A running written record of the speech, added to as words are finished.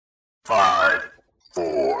5,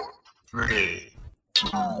 4, 3, 2,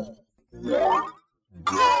 1,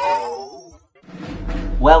 go.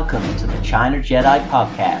 Welcome to the China Jedi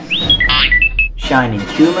podcast, shining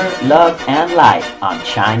humor, love, and light on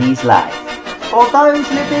Chinese life. For those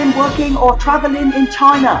living, working, or traveling in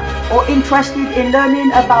China, or interested in learning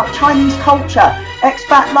about Chinese culture,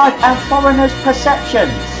 expat life, and foreigners'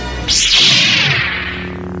 perceptions.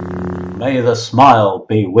 May the smile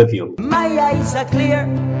be with you. My eyes are clear,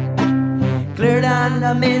 clearer than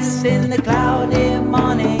the mist in the cloudy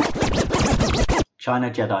morning.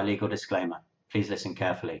 China Jedi legal disclaimer. Please listen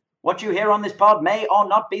carefully. What you hear on this pod may or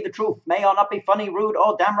not be the truth, may or not be funny, rude,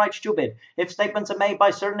 or downright stupid. If statements are made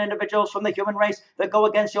by certain individuals from the human race that go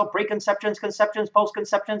against your preconceptions, conceptions,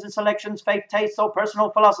 postconceptions, and selections, faith, tastes, or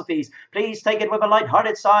personal philosophies, please take it with a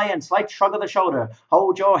light-hearted sigh and slight shrug of the shoulder.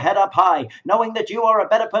 Hold your head up high, knowing that you are a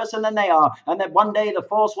better person than they are, and that one day the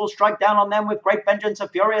Force will strike down on them with great vengeance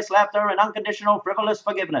of furious laughter and unconditional frivolous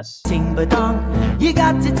forgiveness. Ting ba dong, you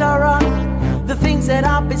got it all wrong. The things that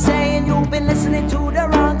I've been saying, you've been listening to the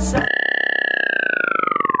wrong side.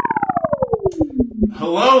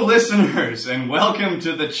 Hello, listeners, and welcome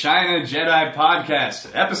to the China Jedi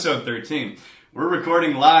podcast, episode 13. We're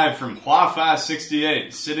recording live from Huafa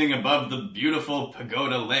 68, sitting above the beautiful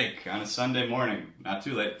Pagoda Lake on a Sunday morning. Not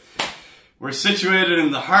too late. We're situated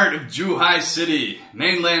in the heart of Zhuhai City,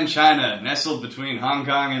 mainland China, nestled between Hong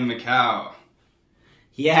Kong and Macau.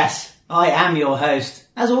 Yes, I am your host.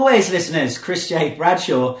 As always, listeners, Chris J.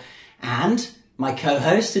 Bradshaw, and my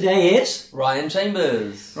co-host today is Ryan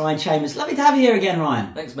Chambers. Ryan Chambers. Lovely to have you here again,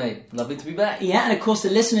 Ryan. Thanks, mate. Lovely to be back. Yeah, and of course the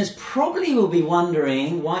listeners probably will be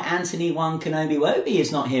wondering why Anthony One Kenobi Wobi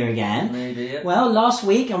is not here again. Maybe, yeah. Well, last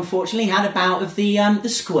week, unfortunately, had a bout of the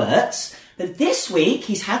squirts, but this week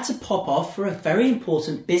he's had to pop off for a very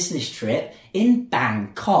important business trip in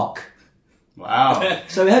Bangkok. Wow.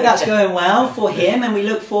 So we hope that's going well for him, and we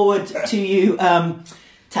look forward to you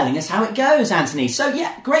telling us how it goes, Anthony. So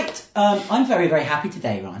yeah, great. I'm very, very happy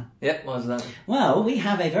today, Ryan. Yep, why's that? Well, we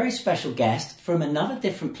have a very special guest from another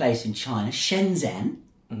different place in China, Shenzhen.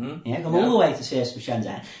 Mm-hmm. Yeah, come all the way to see us from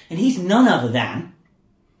Shenzhen. And he's none other than...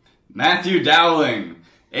 Matthew Dowling,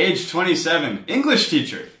 age 27, English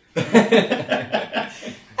teacher.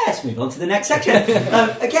 Let's move on to the next section.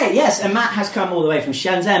 Okay, yes, and Matt has come all the way from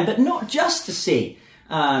Shenzhen, but not just to see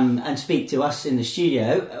and speak to us in the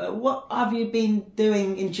studio. What have you been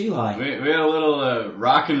doing in Zhuhai? We had a little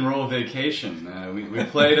rock and roll vacation. We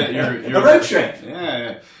played at your A road trip?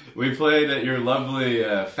 Yeah. We played at your lovely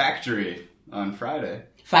factory on Friday.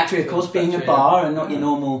 Factory, of course, being a bar and not your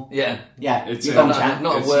normal... Yeah. Yeah, It's your in, Gongcha.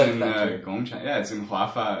 not a it's work in factory. Gongcha. Yeah, it's in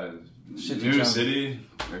Huafa, Shijiazhuang. new city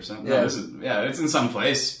or something. Yeah. No, it's in some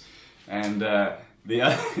place. And and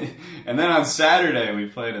then on Saturday we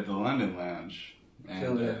played at the London Lounge, and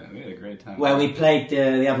Cool, yeah. we had a great time. Where we played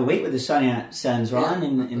the other week with the Sunny Sons,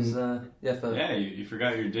 Ryan. Yeah, you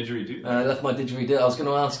forgot your didgeridoo. I left my didgeridoo. I was going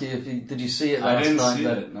to ask you if did you see it last I didn't night? see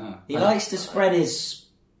but it. No. He likes to spread his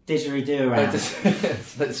didgeridoo around.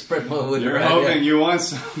 Let's spread my wood You're around. hoping yeah. you want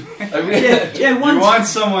some. Yeah, You want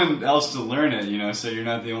someone else to learn it, so you're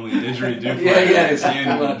not the only didgeridoo player Yeah, that's in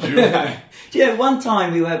exactly. Zhuhai. Yeah, one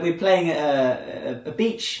time we were playing at a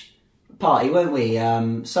beach party, weren't we?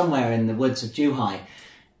 Somewhere in the woods of Zhuhai.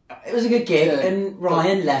 It was a good gig, Yeah. and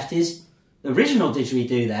Ryan left his original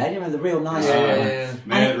didgeridoo there. You know, the real nice one. Yeah.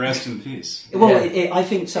 May it rest in peace. Well, Yeah. I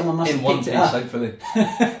think someone must In have one picked piece, it up. hopefully.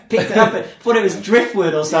 Picked it up. Thought it was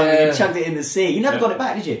driftwood or something, Yeah. and chucked it in the sea. You never Yeah. got it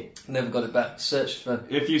back, did you? Never got it back. Searched for...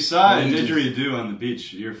 If you saw a Ages. didgeridoo on the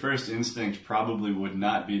beach, your first instinct probably would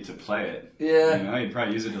not be to play it. Yeah. You'd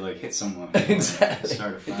probably use it to hit someone. Exactly.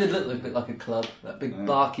 Start a It fire. did look a bit like a club. That big Yeah.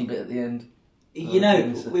 barky bit at the end. You know,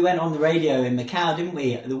 goodness. we went on the radio in Macau, didn't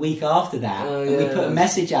we? The week after that, Oh, and we yeah. put a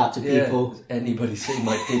message out to people. Has anybody seen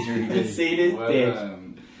my didgeridoo? See this What, big.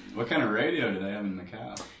 what kind of radio do they have in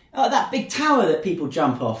Macau? Oh, that big tower that people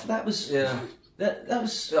jump off. That was. Yeah. That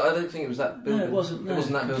was. I don't think it was that No, building. it wasn't. No, It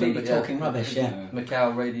wasn't that building, completely but talking rubbish. Yeah.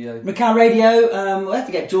 Macau radio. Macau radio. We'll have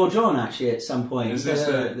to get George on actually at some point. Is There's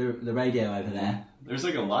this the radio over there. There's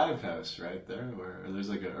like a live house right there, or there's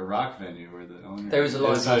like a rock venue where the owner There is a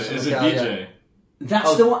live house in Is a Macau, DJ. That's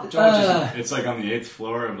Oh, the one. George It's like on the 8th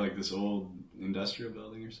floor of like this old industrial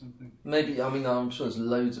building or something. Maybe, I'm sure there's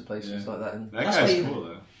loads of places Yeah. like that. And That That's guy's what you- cool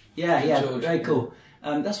though. yeah, George. very cool.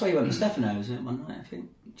 That's why you went with Stefano, wasn't it? One night, I think.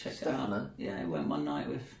 Checked it out. Stefano? Yeah, I went one night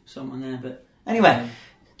with someone there. But anyway,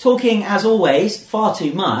 talking as always far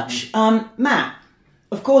too much. Matt,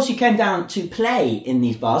 of course, you came down to play in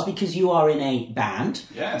these bars because you are in a band.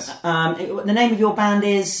 Yes. The name of your band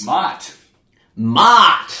is Mott.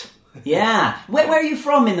 Mott. Yeah. Where are you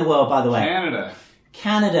from in the world, by the way? Canada.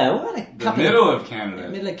 Canada. What a The couple middle of Canada.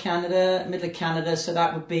 Middle of Canada. So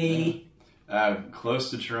that would be Close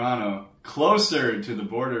to Toronto. Closer to the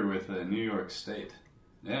border with New York State.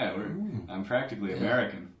 Yeah, I'm practically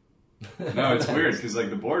American. No, it's weird because like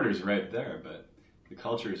the border's right there, but the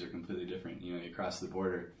cultures are completely different. You know, you cross the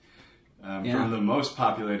border from the most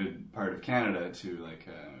populated part of Canada to like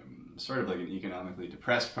sort of like an economically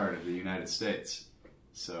depressed part of the United States.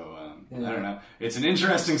 So I don't know. It's an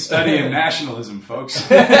interesting study in nationalism, folks.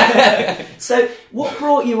 So, what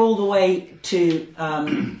brought you all the way to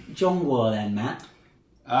Zhonghua then, Matt?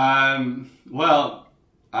 Well,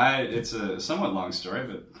 it's a somewhat long story,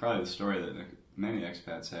 but probably the story that many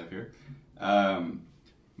expats have here. I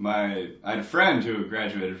had a friend who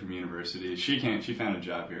graduated from university. She found a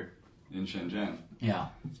job here in Shenzhen. Yeah.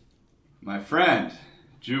 My friend,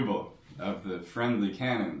 Jubal, of the Friendly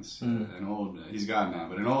Cannons, he's gone now,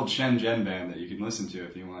 but an old Shenzhen band that you can listen to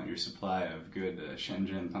if you want your supply of good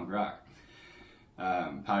Shenzhen punk rock.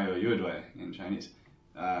 Payo Yuedui in Chinese.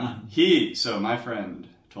 So my friend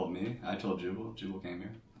told me, I told Jubal came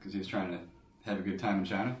here because he was trying to have a good time in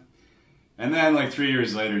China. And then like 3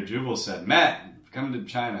 years later, Jubal said, Matt, come to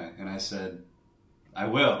China. And I said, I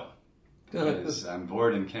will. Because I'm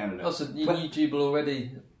bored in Canada. Oh, so you knew Jubal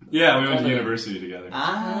already? Yeah, we went to university together.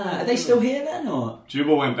 Are they still here then, or?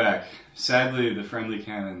 Jubal went back. Sadly, the Friendly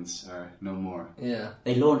Cannons are no more. Yeah.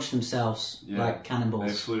 They launched themselves like They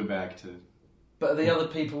cannonballs. flew back to... But are the other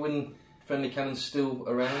people in Friendly Cannons still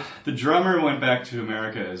around? The drummer went back to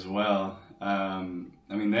America as well. I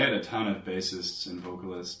mean, they had a ton of bassists and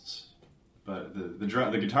vocalists, but the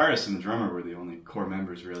guitarist and the drummer were the only core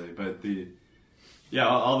members, really. But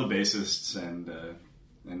all the bassists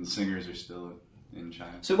and singers are still in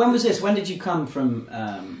China. So when was this? When did you come from?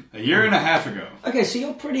 A year and a half ago. Okay, so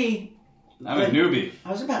you're pretty... I'm a newbie.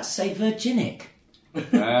 I was about to say virginic.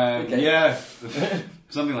 Yeah,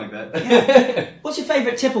 something like that. Yeah. What's your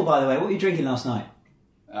favourite tipple, by the way? What were you drinking last night?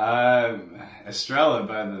 Estrella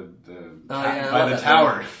by the by the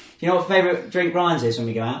tower. Do you know what favourite drink Ryan's is when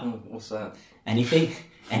we go out? What's that? Anything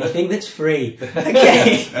that's free.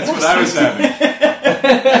 Okay. That's what I was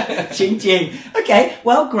having. Ching ching. Okay,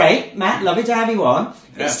 well, great. Matt, lovely to have you on.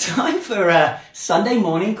 Yeah. It's time for a Sunday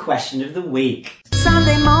morning question of the week.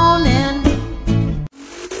 Sunday morning.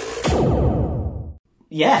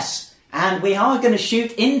 Yes, and we are going to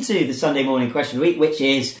shoot into the Sunday morning question of the week, which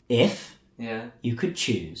is, if you could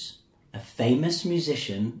choose a famous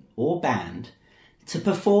musician or band to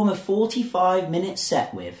perform a 45-minute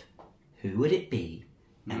set with, who would it be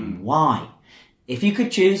and why? If you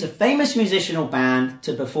could choose a famous musician or band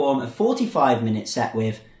to perform a 45-minute set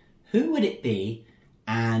with, who would it be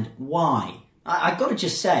and why? I've got to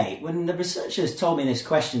just say, when the researchers told me this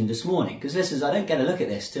question this morning, because listeners, I don't get a look at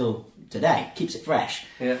this till today, keeps it fresh.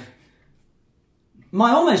 Yeah.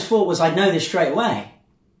 My almost thought was I'd know this straight away.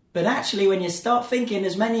 But actually, when you start thinking,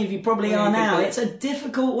 as many of you probably are now, it's a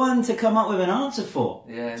difficult one to come up with an answer for.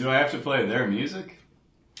 Yeah. Do I have to play their music?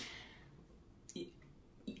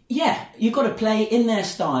 Yeah, you've got to play in their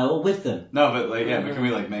style with them. No, but but can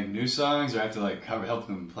we make new songs, or have to help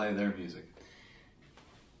them play their music?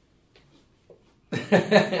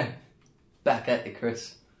 Back at you,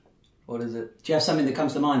 Chris. What is it? Do you have something that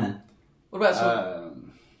comes to mind then? What about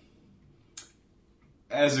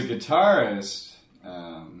as a guitarist,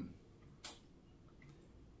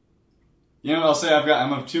 I'll say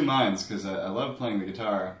I'm of two minds because I love playing the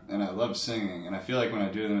guitar and I love singing, and I feel like when I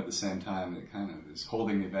do them at the same time, it kind of is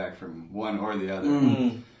holding me back from one or the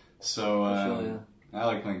other. So I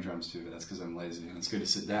like playing drums too, but that's because I'm lazy and it's good to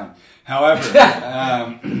sit down. However,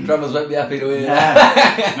 drummers won't be happy to hear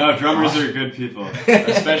that. No, drummers are good people,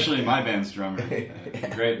 especially my band's drummer, a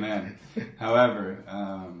great man. However,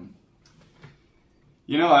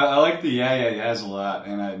 I like the yeah yeahs a lot,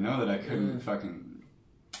 and I know that I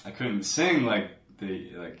couldn't sing like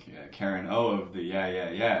Karen O of the yeah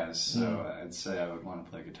yeahs, so I'd say I would want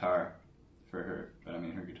to play guitar for her, but I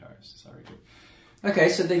mean her guitar is already good. Okay,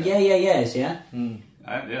 so the yeah yeahs, yeah?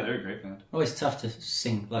 Yeah, they're a great band. Always tough to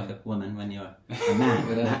sing like a woman when you're a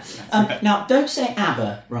man. Now, don't say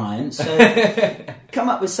ABBA, Ryan, so come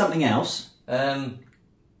up with something else.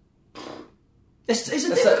 It's a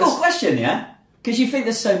difficult question, yeah? Because you think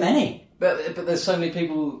there's so many. But there's so many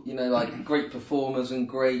people, great performers and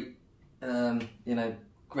great,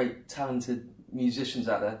 great talented musicians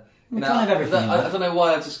out there. We can't have everything. I don't know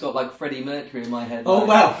why I've just got Freddie Mercury in my head. Oh,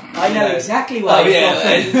 well, I know exactly why.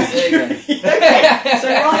 There you go. Okay, so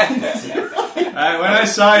Ryan... when I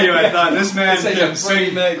saw you, I thought this man can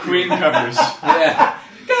sing Queen covers. Yeah.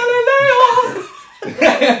 Galileo!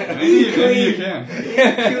 Maybe you can.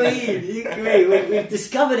 You queen. We've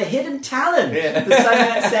discovered a hidden talent for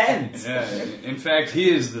Sonnet Sense. Yeah, in fact, he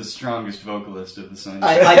is the strongest vocalist of the Sonnet.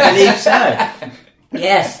 I believe so.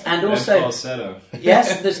 Yes, and also falsetto.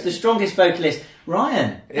 Yes, the strongest vocalist,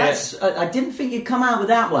 Ryan. That's I didn't think you'd come out with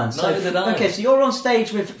that one. So, Neither did I. Okay, so you're on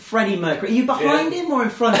stage with Freddie Mercury. Are you behind him or in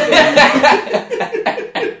front of him?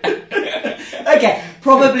 Okay,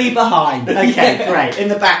 probably behind. Okay, great. In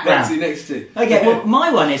the background. Next to. Okay, well,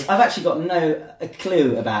 my one is I've actually got a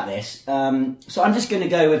clue about this. So I'm just going to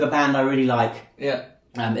go with a band I really like. Yeah.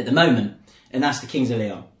 At the moment, and that's the Kings of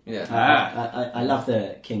Leon. Yeah. I love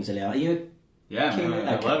the Kings of Leon. Are you? Yeah, King- man,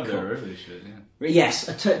 I okay, love cool. their early shit. Yeah. Yes,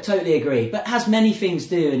 I totally agree. But as many things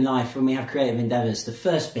do in life when we have creative endeavours, the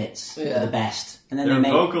first bits are the best. And then Their they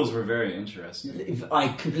make... vocals were very interesting. I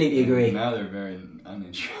completely agree. Now they're very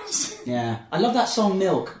uninteresting. Yeah. I love that song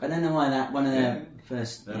Milk. I don't know why that one of the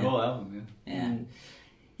first... That whole album, Yeah.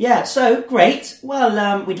 Yeah, so great.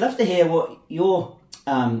 Well, we'd love to hear what your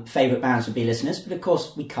favourite bands would be, listeners, but of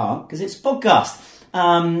course we can't because it's a podcast.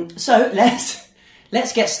 So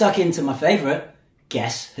let's get stuck into my favourite,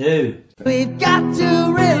 Guess Who? We've got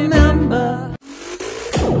to remember.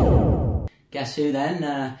 Guess Who then?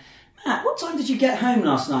 Matt, what time did you get home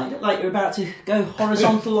last night? You look like you're about to go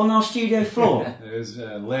horizontal on our studio floor. It was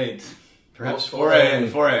late. Perhaps 4 4 a.m.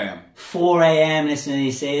 4 a.m. 4 a.m. listening,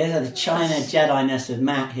 you see. There's the China Jedi-ness of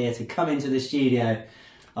Matt here to come into the studio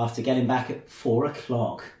after getting back at 4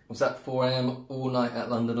 o'clock. Was that 4 a.m. all night at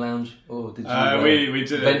London Lounge, or did you We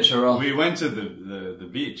did venture off? We went to the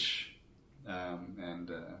beach,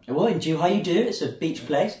 and Well, in Zhuhai you do. It's a beach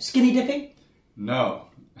place. Skinny dipping? no.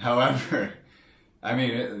 However, I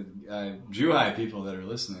mean, Zhuhai people that are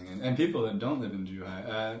listening, and people that don't live in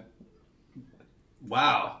Zhuhai,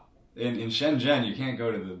 wow. In Shenzhen, you can't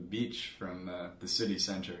go to the beach from the city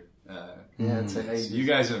center. It's a So you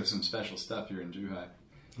guys have some special stuff here in Zhuhai.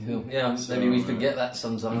 Yeah, So, maybe we forget that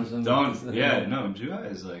sometimes. And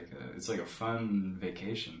Zhuhai is like it's like a fun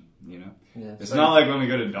vacation, you know. Yeah, It's so- not like when we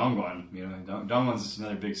go to Dongguan, you know. Dongguan's just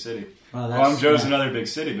another big city. Well, that's- Guangzhou's yeah. another big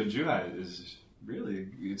city, but Zhuhai is really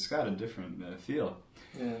it's got a different feel.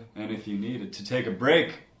 Yeah. And if you need to take a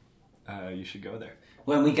break, you should go there.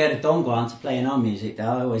 When we go to Dongguan to play in our music, though,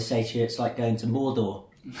 I always say to you, it's like going to Mordor,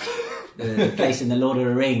 the place in the Lord of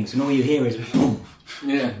the Rings, and all you hear is boom,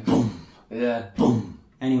 Yeah. boom, Yeah. boom.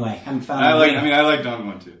 Anyway, haven't found. I like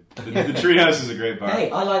Dongguan too. The Treehouse is a great bar. Hey,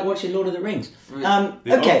 I like watching Lord of the Rings. They have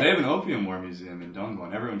Okay, an opium war museum in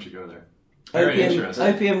Dongguan. Everyone should go there. Very interesting.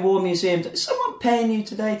 Opium War Museum. Is someone paying you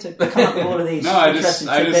today to come up with all of these? No, I interesting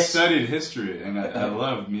just tidbits? studied history, and I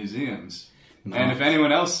love museums. And if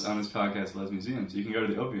anyone else on this podcast loves museums, you can go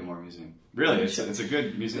to the Opium War Museum. Really, it's a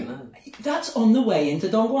good museum. That's on the way into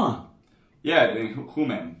Dongguan. Yeah, in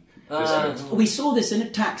Humen. We saw this in a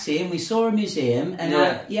taxi, and we saw a museum, and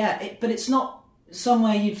but it's not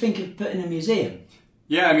somewhere you'd think of putting a museum.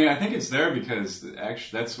 Yeah, I mean, I think it's there because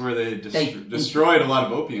actually that's where they destroyed a lot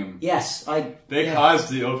of opium. Yes, They caused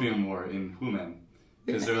the Opium War in Humen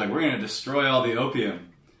because they were like, we're going to destroy all the opium,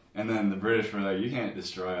 and then the British were like, you can't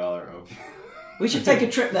destroy all our opium. We should take a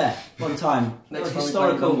trip there one time. Next A time we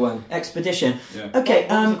historical play Dongguan. expedition. Yeah. Okay,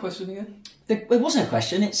 What was the question again? it wasn't a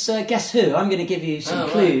question. It's Guess Who. I'm going to give you some Oh,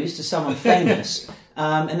 right. clues to someone famous,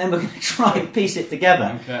 and then we're going to try and piece it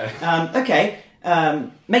together. Okay.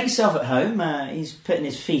 Make yourself at home. He's putting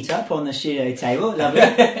his feet up on the studio table. Lovely.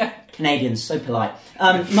 Canadians, so polite.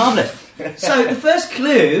 Marvellous. So the first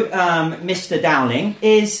clue, Mr. Dowling,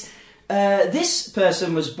 is this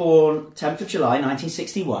person was born 10th of July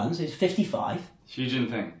 1961, so he's 55. Xi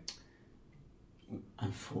Jinping.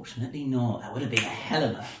 Unfortunately not. That would have been a hell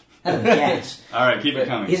of a guess. All right, keep it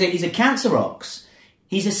coming. He's a cancer ox.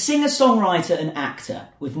 He's a singer-songwriter and actor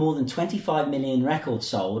with more than 25 million records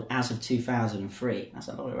sold as of 2003. That's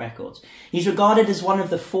a lot of records. He's regarded as one of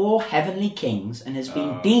the 4 heavenly kings and has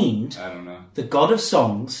been deemed I don't know. the god of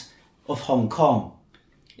songs of Hong Kong.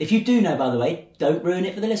 If you do know, by the way, don't ruin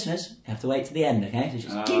it for the listeners. You have to wait to the end, okay? So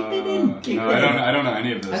just keep it in. Keep No, it in. I don't know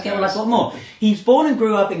any of those Okay, guys. well, I've got more. He was born and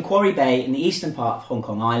grew up in Quarry Bay in the eastern part of Hong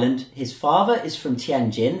Kong Island. His father is from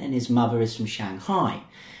Tianjin and his mother is from Shanghai.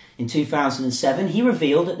 In 2007, he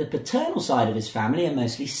revealed that the paternal side of his family are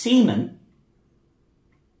mostly seamen,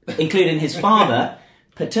 including his father,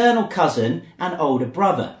 paternal cousin, and older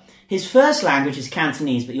brother. His first language is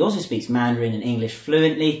Cantonese, but he also speaks Mandarin and English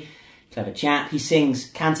fluently. Clever chap. He sings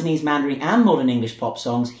Cantonese, Mandarin, and modern English pop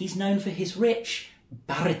songs. He's known for his rich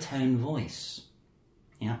baritone voice.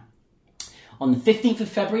 Yeah. On the 15th of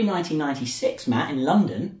February 1996, Matt, in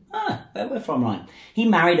London, where we're from, right, he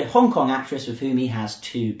married a Hong Kong actress with whom he has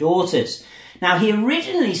 2 daughters. Now, he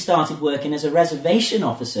originally started working as a reservation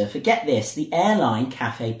officer for, get this, the airline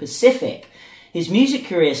Cathay Pacific. His music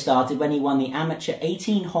career started when he won the amateur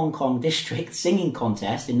 18 Hong Kong District singing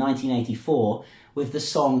contest in 1984 with the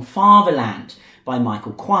song Fatherland by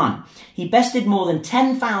Michael Kwan. He bested more than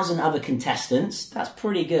 10,000 other contestants. That's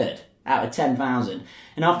pretty good, out of 10,000.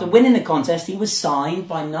 And after winning the contest, he was signed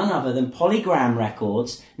by none other than Polygram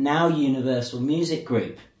Records, now Universal Music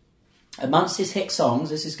Group. Amongst his hit songs,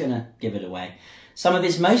 this is going to give it away, some of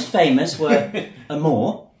his most famous were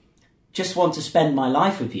Amour, Just Want to Spend My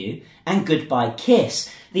Life With You, and Goodbye Kiss.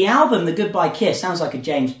 The album, The Goodbye Kiss, sounds like a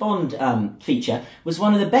James Bond feature, was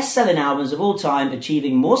one of the best-selling albums of all time,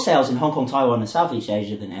 achieving more sales in Hong Kong, Taiwan and Southeast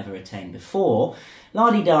Asia than ever attained before.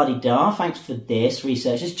 La-di-da-di-da, thanks for this,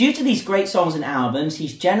 researchers. Due to these great songs and albums,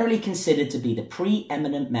 he's generally considered to be the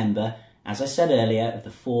preeminent member, as I said earlier, of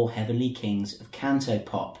the 4 heavenly kings of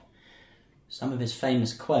cantopop. Some of his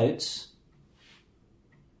famous quotes: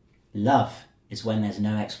 "Love is when there's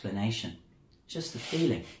no explanation, just a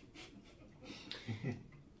feeling."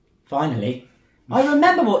 Finally, "I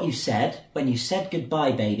remember what you said when you said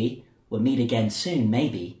goodbye, baby. We'll meet again soon,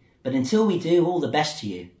 maybe. But until we do, all the best to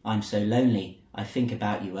you. I'm so lonely, I think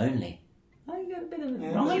about you only." I got a bit of a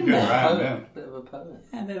rhyme good there. rhyme, yeah. Bit of a poet.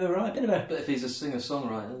 Yeah, a bit of a rhyme, bit of a... But if he's a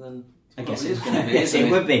singer-songwriter, then I guess it's it- going to be. yes, isn't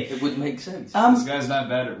it would be. It would make sense. This guy's not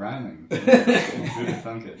bad at rhyming. Good to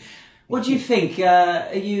thunk it. What do you think?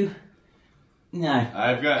 Are you... No.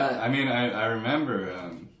 I've got. I remember.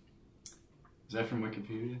 Is that from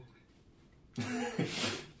Wikipedia?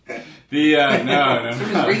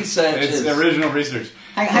 No. Researchers. It's original research.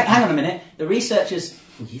 Hang on a minute. The researchers...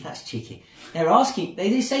 Oh, that's cheeky. They're asking...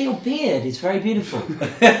 They say your beard is very beautiful.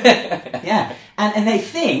 Yeah. And they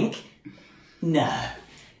think... No.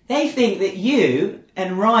 They think that you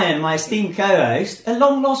and Ryan, my esteemed co-host, are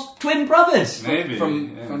long-lost twin brothers. Maybe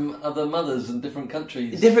From other mothers in different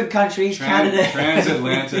countries. Different countries, Canada...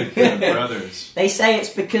 transatlantic brothers. They say it's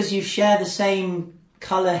because you share the same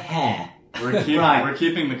colour hair. We're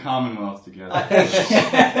keeping the Commonwealth together.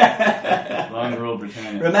 Long rule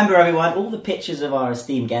Britannia. Remember, everyone, all the pictures of our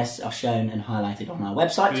esteemed guests are shown and highlighted on our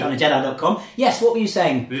website, ChinaJedi.com. Yes, what were you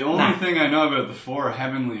saying? The only Matt? thing I know about the 4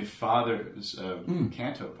 heavenly fathers of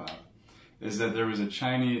cantopop is that there was an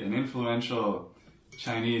influential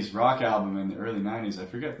Chinese rock album in the early 90s. I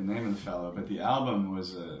forget the name of the fellow, but the album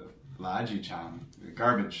was Laji Chan, a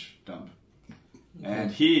garbage dump.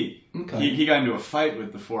 And he got into a fight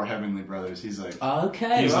with the 4 heavenly brothers. He's like,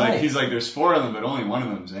 he's like, there's 4 of them, but only one of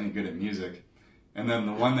them is any good at music. And then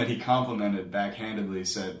the one that he complimented backhandedly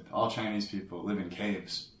said, all Chinese people live in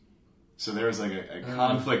caves. So there was like a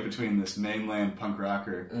conflict between this mainland punk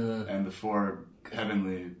rocker and the 4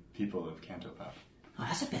 heavenly people of cantopop. Oh,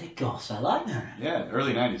 that's a bit of goss. I like that. Yeah,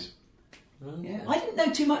 early 90s. Yeah. I didn't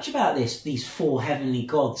know too much about these 4 heavenly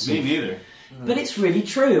gods. Me neither. But it's really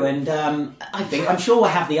true, and I'm sure we'll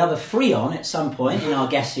have the other 3 on at some point in our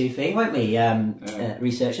Guess Who thing, won't we,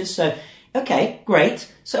 researchers? So, okay,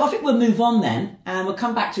 great. So I think we'll move on then, and we'll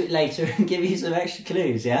come back to it later and give you some extra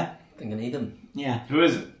clues, yeah? I think I need them. Yeah. Who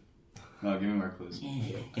is it? No, give me more clues.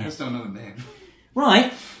 Yeah. I just don't know the name.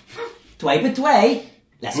 Right. Dway but Dway.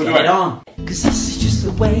 Let's get it on. 'Cause this is just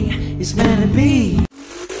the way it's gonna be.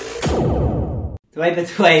 Dway but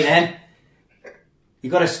Dway then.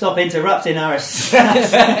 You've got to stop interrupting our... I've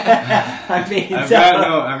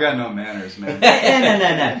got no manners, man.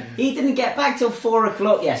 No. He didn't get back till 4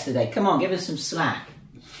 o'clock yesterday. Come on, give us some slack.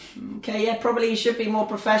 Okay, yeah, probably he should be more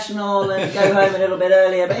professional and go home a little bit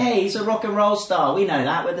earlier. But hey, he's a rock and roll star. We know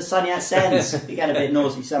that with the Sun Yat-sens. You get a bit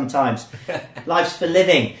naughty sometimes. Life's for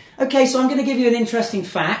living. Okay, so I'm going to give you an interesting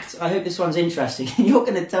fact. I hope this one's interesting. You're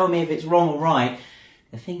going to tell me if it's wrong or right.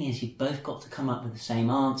 The thing is, you've both got to come up with the same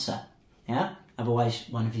answer. Yeah? Otherwise,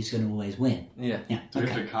 one of you's going to always win. Yeah. Do we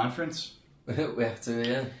have to conference? We have to,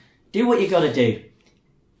 yeah. Do what you got to do.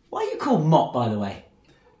 Why are you called Mott, by the way?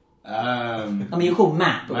 I mean, you're called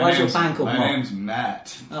Matt, but why is your band called Mott? My name's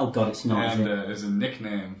Matt. Oh God, it's not. And it's a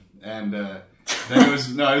nickname. And then it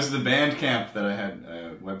was the band camp that I had,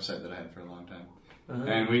 website that I had for a long time.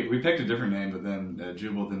 And we picked a different name, but then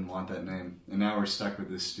Jubal didn't want that name, and now we're stuck with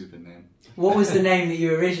this stupid name. What was the name that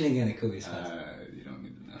you were originally going to call yourself? You don't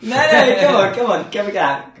need to know. No, come on, give it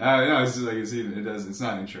out. No, it's just like it's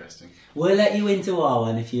not interesting. We'll let you into our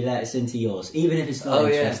one if you let us into yours, even if it's not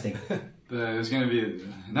interesting. But there's going to be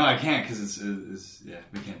no, I can't because it's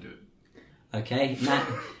we can't do it. Okay,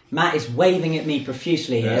 Matt is waving at me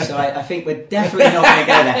profusely here, so I think we're definitely not going to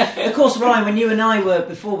go there. Of course, Ryan, when you and I were,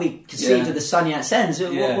 before we conceived of the Sun Yat-sens,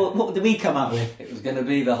 what did we come up with? It was going to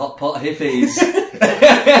be the Hot Pot Hippies.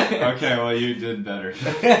 Okay, well, you did better.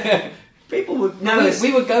 People would No, know.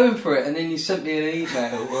 we were going for it, and then you sent me an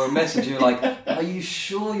email or a message. You were like, "Are you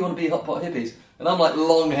sure you want to be Hot Pot Hippies?" And I'm like,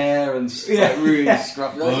 long hair and like, really scruffy.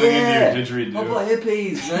 Like, Blowing yeah, into your didgeridoo. Hot Pot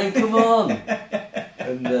Hippies, man, come on.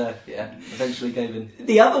 And eventually gave in.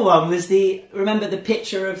 The other one was remember the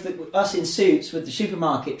picture of us in suits with the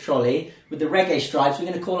supermarket trolley with the reggae stripes. We're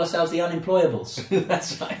going to call ourselves the Unemployables.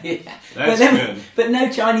 That's right. Yeah. That's good. But no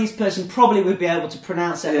Chinese person probably would be able to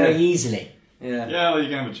pronounce that very easily. Yeah. Yeah, well, you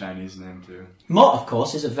can have a Chinese name too. Mott, of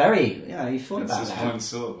course, is a very you thought It's about just that. one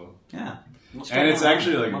syllable. Yeah. And it's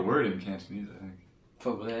actually like a word in Cantonese, I think.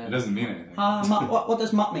 Probably. Yeah. It doesn't mean anything. Mutt, what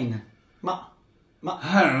does mutt mean then? Mutt.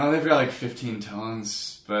 I don't know, they've got like 15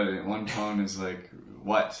 tones, but one tone is like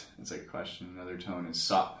what? It's like a question. Another tone is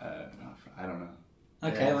so. I don't know.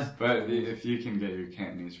 Okay. Yeah. Well, But if you can get your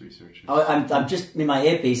Cantonese research. I'm just in my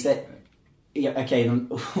earpiece that. Yeah. Okay.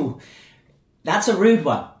 That's a rude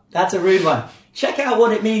one. That's a rude one. Check out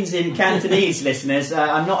what it means in Cantonese, listeners.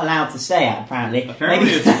 I'm not allowed to say it, apparently. Apparently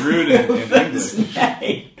Maybe it's rude in English.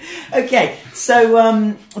 name. Okay, so,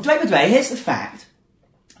 Dwayne, here's the fact.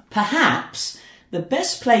 Perhaps the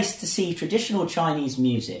best place to see traditional Chinese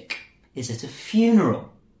music is at a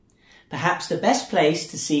funeral. Perhaps the best place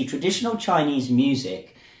to see traditional Chinese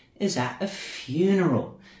music is at a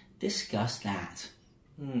funeral. Discuss that.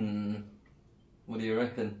 What do you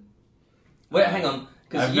reckon? Wait, hang on.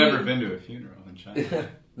 I've never been to a funeral in China.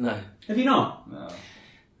 No. Have you not? No.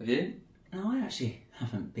 Have you? No, I actually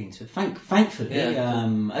haven't been to it. Thankfully. Yeah.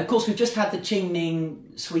 Of course, we've just had the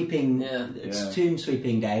Qingming sweeping, tomb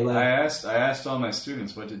sweeping day. Where, I asked all my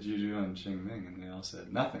students, what did you do on Qingming? And they all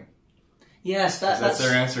said, nothing. yes, 'Cause that's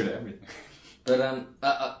their answer to everything. But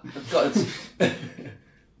I've got.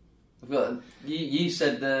 I've got. You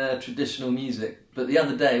said traditional music, but the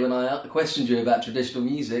other day when I questioned you about traditional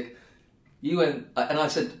music, you went and I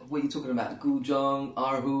said, "What are you talking about? Guzheng,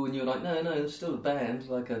 Erhu?" And you were like, "No, it's still a band,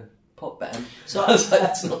 like a pop band." So I was like,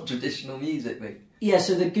 "That's not traditional music, mate." yeah,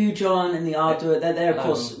 so the Guzheng and the Ardua, they're of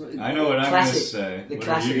course. I know what I'm going to say. The What are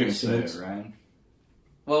classic you going to say, instruments. Ryan?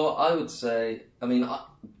 Well, I would say,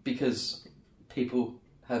 because people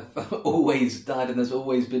have always died and there's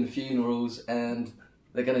always been funerals and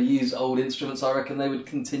they're going to use old instruments, I reckon they would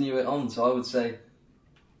continue it on. So I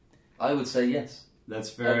would say yes.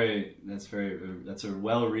 That's a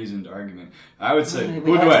well-reasoned argument. I would say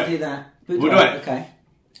We have to Budway. do that. Budway. Okay.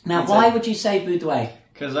 Now, I'd why say- would you say Budway?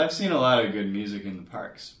 Because I've seen a lot of good music in the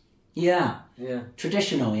parks. Yeah. Yeah.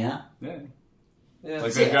 Traditional, yeah? Yeah. Yeah.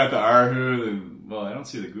 Like they've got the Erhu, well, I don't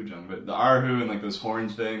see the Guzheng, but the Erhu and like those horn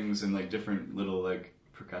things and like different little like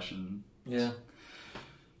percussion. Yeah.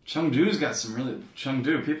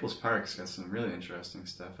 Chengdu People's Park's got some really interesting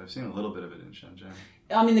stuff. I've seen a little bit of it in Shenzhen.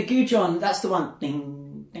 I mean, the Guzheng, that's the one.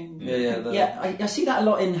 Ding, ding. Yeah. I see that a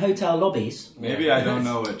lot in hotel lobbies. Maybe I don't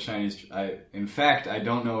know what in fact, I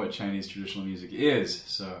don't know what Chinese traditional music is,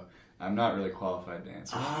 so I'm not really qualified to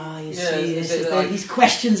answer. You Yeah, see, is it like- these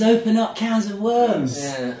questions open up cans of worms.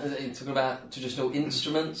 Yeah. Are you talking about traditional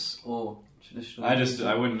instruments or traditional?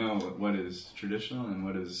 I wouldn't know what is traditional and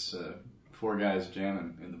what is four guys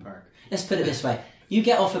jamming in the park. Let's put it this way. You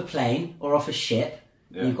get off a plane or off a ship,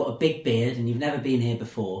 Yeah. and you've got a big beard and you've never been here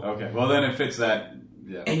before, Okay, well then it fits that.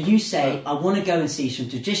 Yeah. and you say, I want to go and see some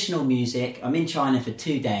traditional music, I'm in China for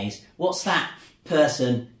 2 days, what's that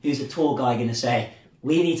person who's a tour guide going to say?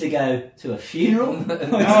 We need to go to a funeral? Or is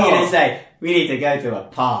he going to say, we need to go to a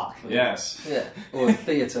park? Yes. Yeah, or a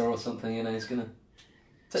theatre or something. He's gonna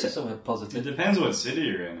take you somewhere It positive. depends what city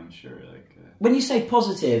you're in, I'm sure. When you say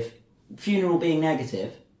positive, funeral being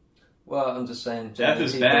negative, Well, I'm just saying, Death generally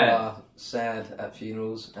is people bad. are sad at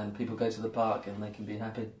funerals, and people go to the park and they can be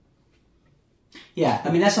happy. yeah, I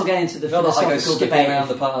mean, let's not get into the Not that I go philosophical skipping debate around if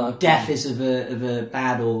the park. death is of a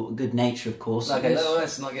bad or good nature, of course. Okay, Because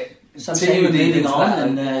let's not get. some too say we're deep moving into on, that.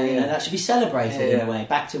 and Yeah. that should be celebrated in Yeah. a way,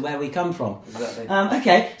 back to where we come from. Exactly.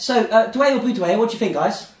 Okay, so Dway or Budway, what do you think,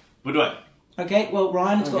 guys? What do I? Okay, well,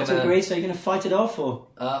 Ryan's I'm got to gonna- agree, so you're going to fight it off, or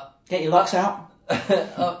Uh, get your lucks out?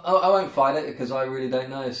 I won't fight it because I really don't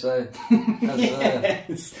know. So,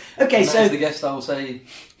 Yes. Okay, as so the guest, I will say,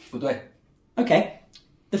 "Good way." okay.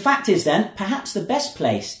 The fact is then, perhaps the best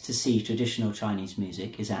place to see traditional Chinese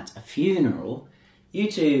music is at a funeral. You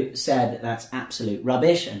two said that's absolute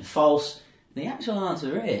rubbish and false. The actual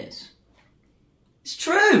answer is, it's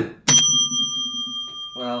true.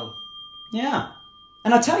 Well, Yeah.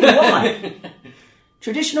 And I'll tell you why.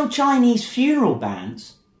 Traditional Chinese funeral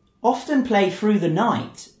bands often play through the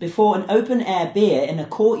night before an open-air beer in a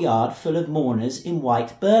courtyard full of mourners in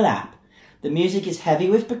white burlap. The music is heavy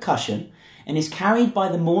with percussion and is carried by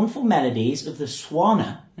the mournful melodies of the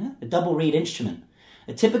swana, a double reed instrument,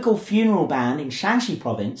 A typical funeral band in Shanxi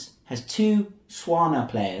province has 2 swana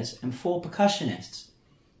players and 4 percussionists.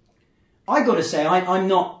 I got to say, I'm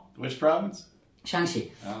not... Which province?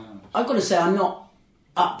 Shanxi. Oh. I've got to say, I'm not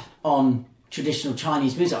up on traditional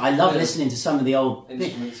Chinese music. I love listening to some of the old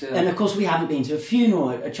instruments, and of course we haven't been to a funeral,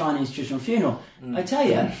 a Chinese traditional funeral. I tell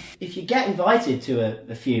you, if you get invited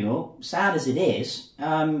to a funeral, sad as it is,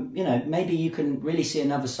 maybe you can really see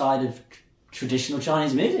another side of traditional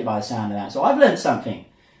Chinese music by the sound of that. So I've learned something.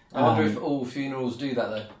 I wonder if all funerals do that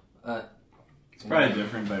though. It's probably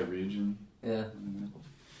different by region. Yeah.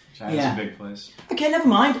 China's a big place. Okay, never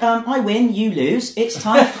mind. I win, you lose. It's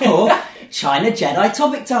time for China Jedi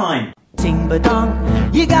topic time. Ting ba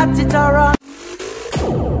dong, you got it all wrong.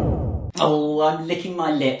 Oh, I'm licking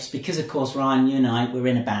my lips because, of course, Ryan, you and I, we're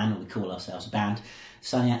in a band, or we call ourselves a band,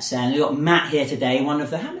 Sun Yat-sen. We've got Matt here today, one of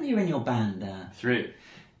the... How many are in your band? 3.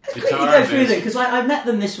 Let's quickly go through them, because I met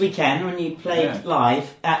them this weekend when you played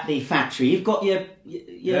live at the factory. You've got your...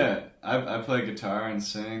 Yeah, I play guitar and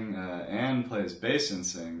sing, Anne plays bass and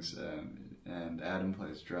sings, and Adam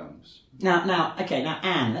plays drums. Now,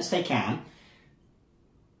 Anne, let's take Anne.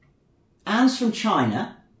 Anne's from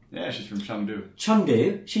China. Yeah, she's from Chengdu.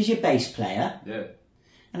 Chengdu. She's your bass player. Yeah.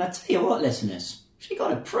 And I tell you what, listeners, she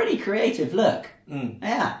got a pretty creative look.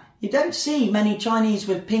 Yeah. You don't see many Chinese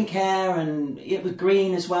with pink hair and with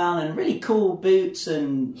green as well, and really cool boots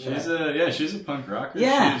and... She's a punk rocker.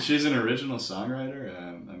 Yeah. She's an original songwriter.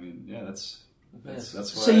 That's why...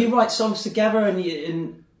 So you write songs together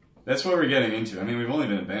and... That's what we're getting into. I mean, we've only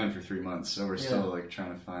been a band for 3 months, so we're still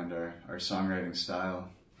trying to find our songwriting style.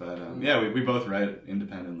 But we both write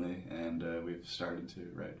independently, and we've started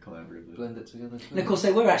to write collaboratively. Blend it together. And of course,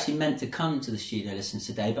 they were actually meant to come to the studio, listeners,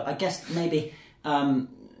 today, but I guess maybe... I'm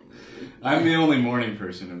the only morning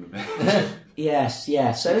person in the band. Yes.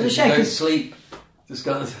 So it was a shame. Don't sleep. He's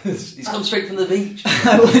come straight from the beach.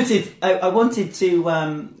 I wanted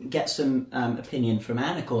to get some opinion from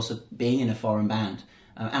Anne, of course, of being in a foreign band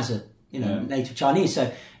as a native Chinese.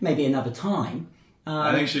 So maybe another time.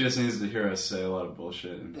 I think she just needs to hear us say a lot of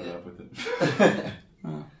bullshit and put up with it.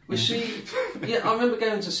 Was she? Yeah, I remember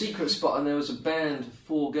going to Secret Spot and there was a band of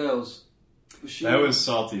 4 girls. That was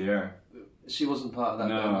Salty Air. She wasn't part of that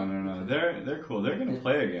band. No. They're cool. They're going to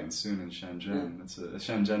play again soon in Shenzhen. Yeah. It's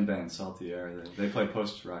a Shenzhen band, Salty Air. They play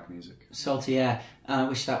post-rock music. Salty Air. I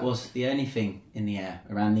wish that was the only thing in the air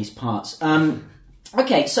around these parts.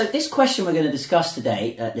 Okay, so this question we're going to discuss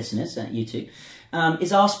today, listeners, you two,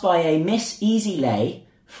 is asked by a Miss Easy Lay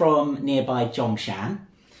from nearby Zhongshan.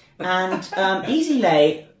 And Easy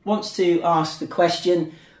Lay wants to ask the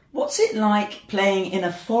question, what's it like playing in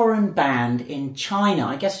a foreign band in China?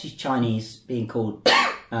 I guess she's Chinese, being called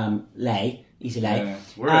Lay, Easy Lay. Yeah,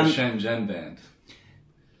 we're a Shenzhen band.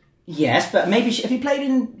 Yes, but maybe... have you played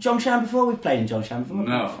in Zhongshan before? We've played in Zhongshan before.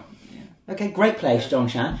 No. Yeah. Okay, great place,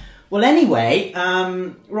 Zhongshan. Well, anyway,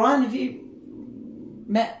 Ryan, have you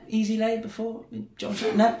met Easy Lay before?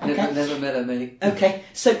 Zhongshan? No? Okay. Never met her, mate. Okay,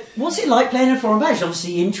 so what's it like playing in a foreign band? She's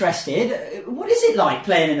obviously interested. What is it like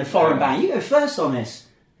playing in a foreign band? You go first on this.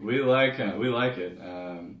 We like it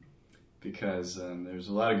because there's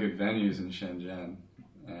a lot of good venues in Shenzhen,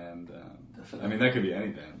 and that could be any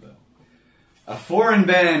band, but a foreign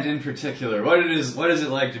band in particular. What is it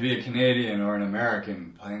like to be a Canadian or an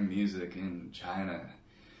American playing music in China?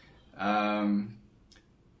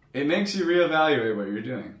 It makes you reevaluate what you're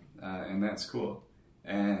doing, and that's cool.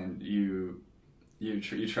 And you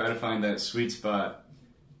try to find that sweet spot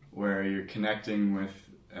where you're connecting with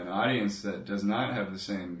an audience that does not have the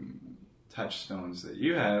same touchstones that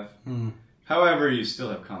you have. However, you still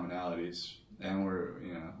have commonalities, and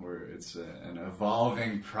it's an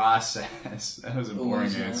evolving process. That was a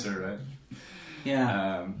boring answer, right?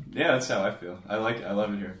 Yeah. That's how I feel. I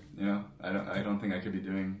love it here. I don't think I could be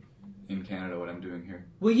doing in Canada what I'm doing here.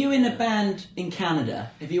 Were you in a band in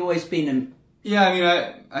Canada? Have you always been in... Yeah, I mean,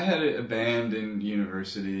 I had a band in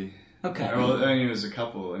university. Okay. Well, it was a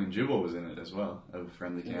couple. I mean, Jubal was in it as well, of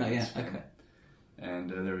Friendly Candidates. Oh, yeah, okay. And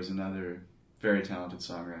there was another very talented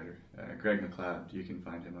songwriter, Greg McLeod. You can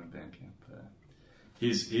find him on Bandcamp.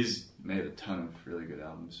 He's made a ton of really good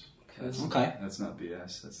albums. That's not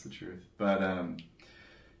BS, that's the truth. But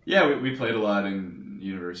we played a lot in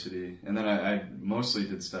university, and then I mostly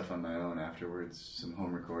did stuff on my own afterwards, some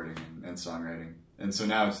home recording and songwriting. And so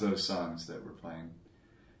now it's those songs that we're playing.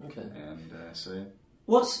 Okay. And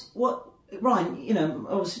Ryan,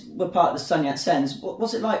 obviously we're part of the Sun Yat-sens.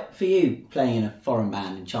 What's it like for you playing in a foreign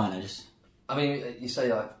band in China? I mean, you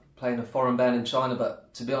say like playing a foreign band in China,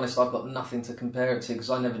 but to be honest, I've got nothing to compare it to because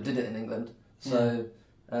I never did it in England. So,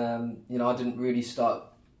 I didn't really start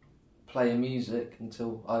playing music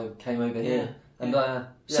until I came over here. And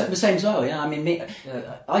The same as well, yeah. I mean,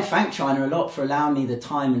 I thank China a lot for allowing me the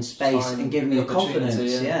time and space and giving me the confidence,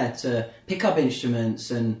 to pick up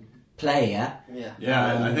instruments and play,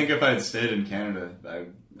 Yeah, I think if I'd stayed in Canada,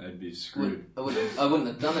 I'd be screwed. I wouldn't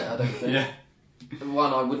have done it, I don't think. Yeah.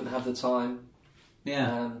 One, I wouldn't have the time.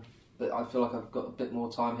 Yeah. But I feel like I've got a bit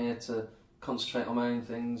more time here to concentrate on my own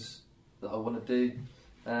things that I want to do.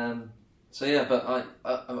 But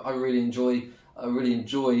I really enjoy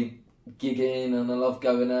gigging, and I love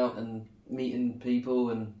going out and meeting people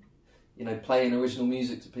and playing original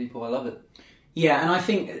music to people. I love it. Yeah, and I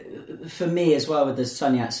think for me as well with the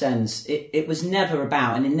Sun Yat-sen's, it was never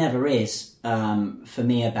about, and it never is for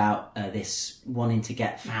me about this wanting to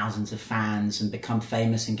get thousands of fans and become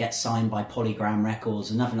famous and get signed by Polygram Records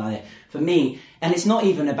and nothing like that. For me, and it's not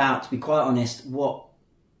even about, to be quite honest, what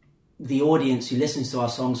the audience who listens to our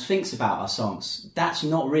songs thinks about our songs. That's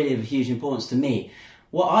not really of huge importance to me.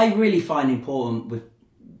 What I really find important with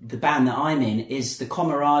the band that I'm in is the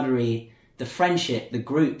camaraderie, the friendship, the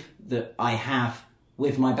group that I have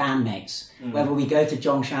with my bandmates. Whether we go to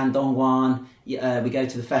Zhongshan, Dongguan, we go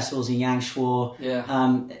to the festivals in Yangshuo.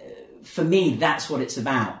 For me, that's what it's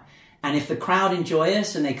about. And if the crowd enjoy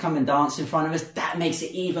us and they come and dance in front of us, that makes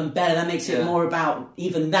it even better. That makes it more about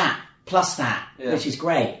even that, plus that, which is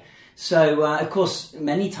great. So, of course,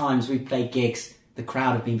 many times we've played gigs, the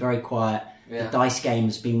crowd have been very quiet. The dice game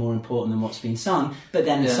has been more important than what's been sung. But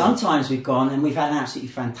then sometimes we've gone and we've had an absolutely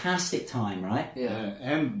fantastic time, right? Yeah,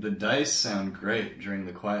 and the dice sound great during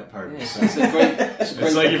the quiet part of the song.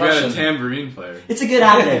 It's like you've got a tambourine player. It's a good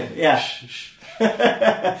ad-lib, yeah.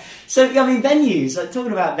 So, I mean, venues, like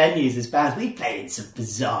talking about venues as bands, we played in some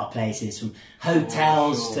bizarre places, from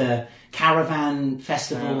hotels to caravan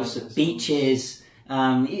festivals, to beaches.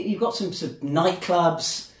 You've got some sort of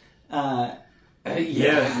nightclubs.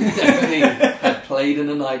 Definitely had played in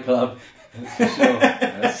a nightclub. For sure.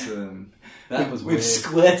 That was with weird.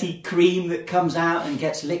 Squirty cream that comes out and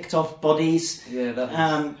gets licked off bodies. Yeah, that was...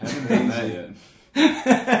 Haven't done that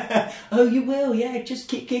yet. Oh, you will, just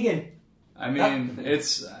keep gigging. I mean,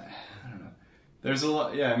 it's... I don't know. There's a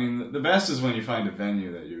lot... Yeah, I mean, the best is when you find a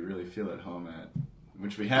venue that you really feel at home at,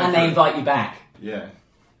 which we had... And they invite you back. Yeah.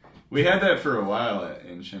 We had that for a while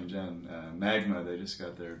in Shenzhen. Magma, they just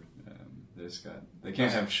got their... They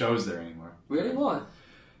can't have shows there anymore. Really? Why?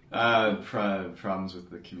 Problems with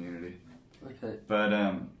the community. Okay. But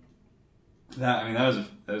that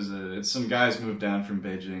was some guys moved down from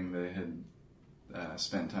Beijing. They had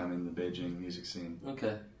spent time in the Beijing music scene.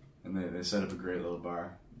 Okay. And they set up a great little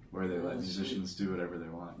bar where they let musicians do whatever they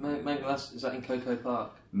want. Is that in Coco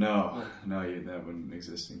Park? No, that wouldn't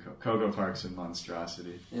exist in Coco Park's a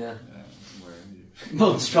monstrosity. Yeah.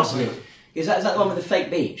 Monstrosity. Is that the one with the fake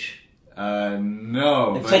beach?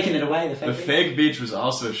 No. They've taken it away, the fake beach was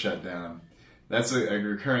also shut down. That's a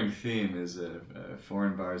recurring theme, is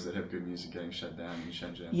foreign bars that have good music getting shut down in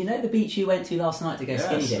Shenzhen. You know the beach you went to last night to go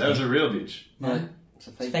skinny dipping? That was a real beach. No. It's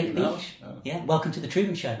a fake beach. Oh. Yeah, welcome to the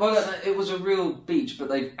Truman Show. Well, it was a real beach, but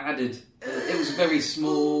they've added... it was a very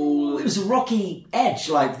small... It was a rocky edge,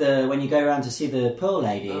 like when you go around to see the Pearl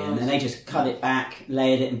Lady, and they just cut it back,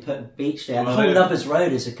 layered it, and put a beach there. The whole Lovers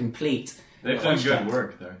Road is a complete... They've done good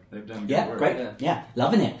work there. They've done good work. Great. Yeah,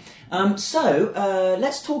 loving it. So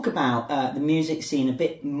let's talk about the music scene a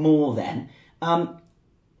bit more then.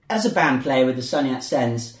 As a band player with the Sun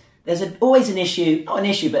Yat-sen's, there's always an issue, not an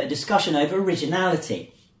issue, but a discussion over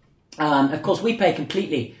originality. Of course, we play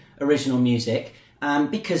completely original music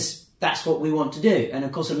because that's what we want to do. And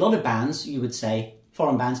of course, a lot of bands, you would say,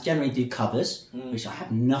 foreign bands, generally do covers, which I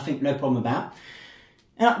have no problem about.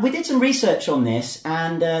 We did some research on this,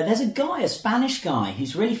 and there's a Spanish guy,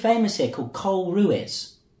 who's really famous here, called Cole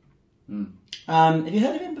Ruiz. Have you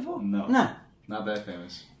heard of him before? No. Not that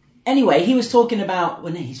famous. Anyway, he was talking about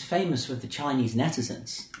when he's famous with the Chinese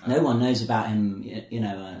netizens. No one knows about him,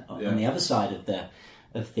 on the other side of the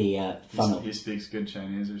funnel. He speaks good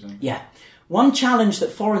Chinese or something? Yeah. One challenge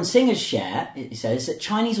that foreign singers share, he says, is that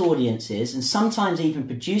Chinese audiences and sometimes even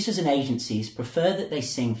producers and agencies prefer that they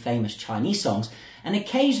sing famous Chinese songs and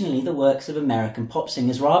occasionally the works of American pop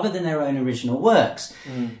singers rather than their own original works.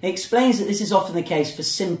 He explains that this is often the case for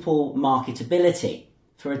simple marketability.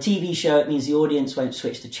 For a TV show, it means the audience won't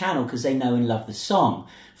switch the channel because they know and love the song.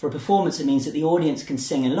 For a performance, it means that the audience can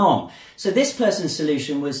sing along. So this person's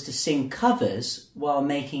solution was to sing covers while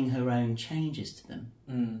making her own changes to them.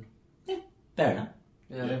 Yeah, fair enough.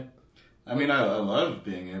 Yeah. I mean, I love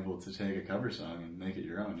being able to take a cover song and make it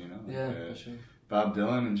your own, for sure. Bob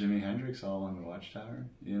Dylan and Jimi Hendrix all on the Watchtower,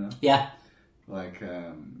 Yeah. Like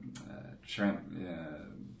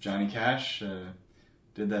Johnny Cash,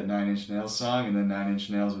 did that 9 Inch Nails song, and then 9 Inch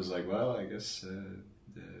Nails was like, well, I guess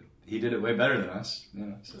he did it way better than us. You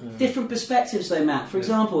know, so. Different perspectives though, Matt. For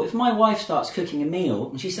example, if my wife starts cooking a meal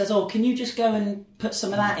and she says, oh, can you just go and put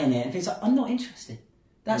some of that in it? And things like, I'm not interested.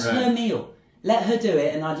 That's Right. her meal. Let her do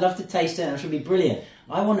it, and I'd love to taste it, and it should be brilliant.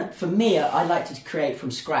 For me, I like to create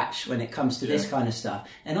from scratch when it comes to this kind of stuff,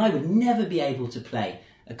 and I would never be able to play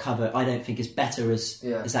a cover I don't think as better as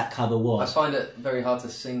that cover I was. find it very hard to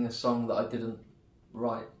sing a song that I didn't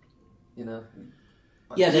write. You know.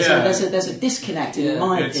 Yeah, there's a disconnect in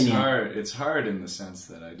my opinion. It's hard in the sense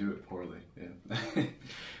that I do it poorly. Yeah.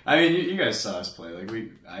 I mean, you guys saw us play. Like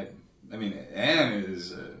I mean, Anne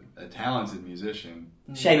is a talented musician.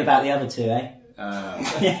 Shame about the other two, eh?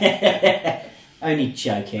 Only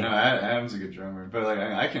joking. No, Adam's a good drummer, but like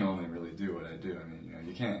I can only really do what I do. I mean, you know,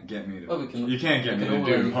 you can't get me to. You can't get me to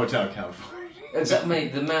do Hotel California. Exactly,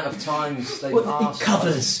 the amount of times they've asked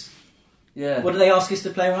covers. us, yeah. What do they ask us to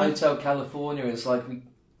play, Ryan? Hotel California. It's like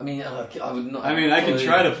I would not. I mean, I can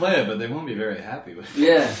try to play it, but they won't be very happy with it.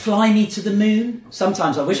 Yeah. Fly me to the moon.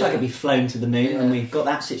 Sometimes I wish I could be flown to the moon when we've got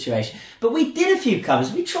that situation. But we did a few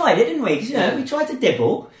covers. We tried it, didn't we? 'Cause, you know, we tried to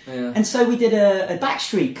dibble. Yeah. And so we did a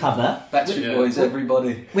Backstreet cover. Backstreet Boys,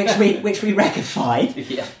 everybody. Which we reggafied.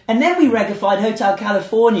 Yeah. And then we reggafied Hotel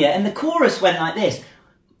California, and the chorus went like this.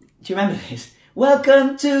 Do you remember this?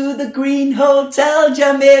 Welcome to the Green Hotel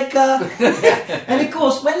Jamaica. And of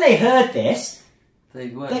course, when they heard this,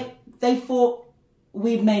 they thought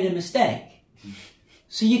we'd made a mistake.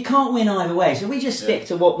 So you can't win either way. So we just stick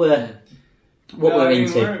to what we're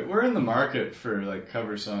into. We're in the market for like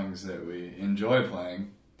cover songs that we enjoy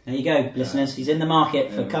playing. There you go, listeners. He's in the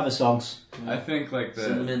market for cover songs. I think like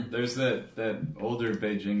there's that older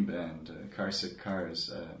Beijing band, Karsik Cars.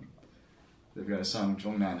 They've got a song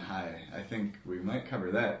Zhongnan Hai. I think we might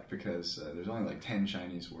cover that because there's only like 10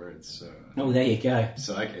 Chinese words. So there you go.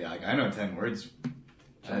 So I know 10 words.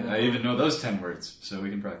 I even know those 10 words, so we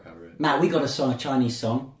can probably cover it. Matt, we got a Chinese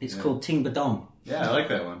song. It's called Ting Badong. Yeah, I like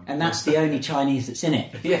that one. And that's the only Chinese that's in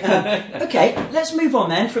it. Yeah. Okay, let's move on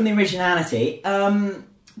then from the originality.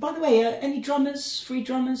 By the way, any free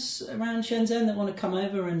drummers around Shenzhen that want to come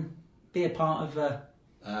over and be a part of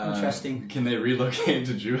interesting... Can they relocate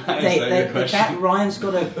to Zhuhai? Is that your question? Ryan's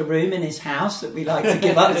got a room in his house that we like to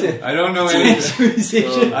give up to. I don't know any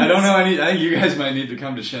musicians. I don't know any. I think you guys might need to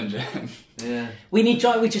come to Shenzhen. Yeah. We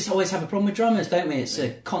just always have a problem with drummers, don't we? It's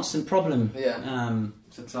a constant problem. Yeah.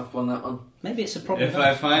 It's a tough one, that one. Maybe it's a problem. If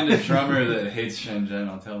I find a drummer that hates Shenzhen,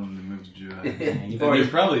 I'll tell them to move to Zhuhai. There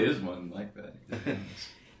probably is one like that.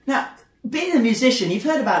 Now, being a musician, you've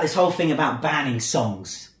heard about this whole thing about banning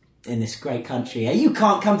songs in this great country. You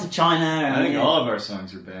can't come to China. I think all of our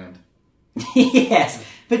songs are banned. Yes,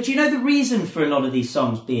 but do you know the reason for a lot of these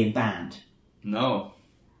songs being banned? No.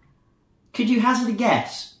 Could you hazard a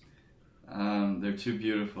guess? They're too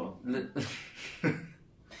beautiful.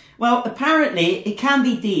 Well, apparently it can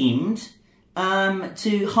be deemed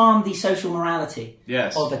to harm the social morality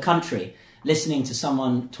of the country, listening to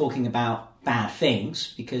someone talking about bad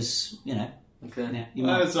things, because, you know... Okay.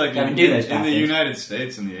 Yeah, it's like in the United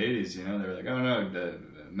States in the 80s, you know, they were like, oh no,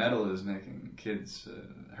 metal is making kids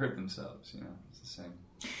hurt themselves, you know, it's the same.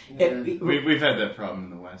 Yeah. We've had that problem in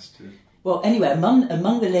the West too. Well, anyway, among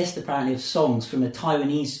the list apparently of songs from a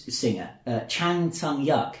Taiwanese singer, Chang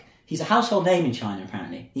Tsung-yuk, he's a household name in China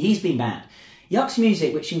apparently. He's been banned. Yuk's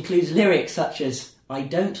music, which includes lyrics such as "I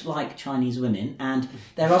don't like Chinese women," and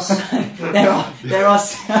there are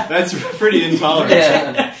That's pretty intolerant.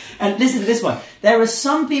 Yeah. And listen to this one. There are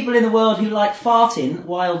some people in the world who like farting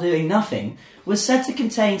while doing nothing, was said to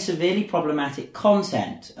contain severely problematic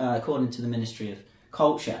content, according to the Ministry of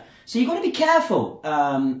Culture. So you've got to be careful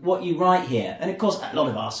what you write here. And of course, a lot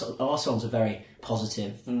of our songs are very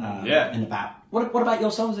positive and about. What about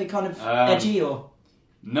your songs? Are they kind of edgy or?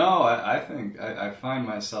 No, I think I find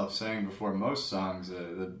myself saying before most songs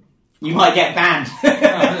you might get banned.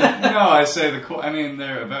 No, I say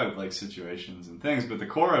they're about like situations and things, but the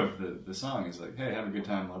core of the song is like, hey, have a good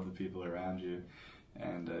time, love the people around you,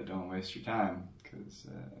 and don't waste your time, because...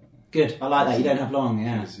 Good, I like that, you don't have long,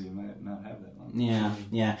 yeah. Because you might not have that long.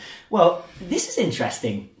 Yeah. Well, this is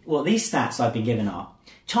interesting. Well, these stats I've been given are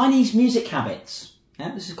Chinese music habits.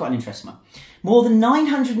 Yeah, this is quite an interesting one. More than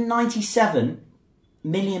 997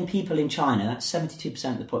 million people in China, that's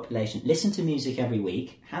 72% of the population, listen to music every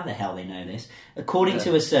week. How the hell they know this? According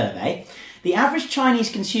to a survey, the average Chinese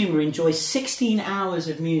consumer enjoys 16 hours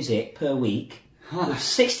of music per week, with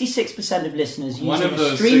 66% of listeners using a streaming service. One of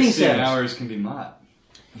those 16 hours can be mine.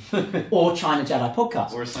 or China Jedi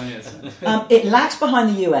podcast. Or Sunny at Sun. It lags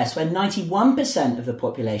behind the US, where 91% of the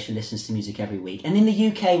population listens to music every week, and in the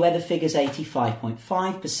UK, where the figure's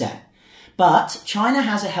 85.5%. But China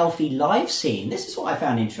has a healthy live scene. This is what I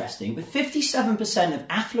found interesting, with 57% of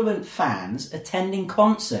affluent fans attending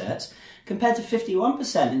concerts compared to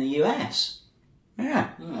 51% in the US.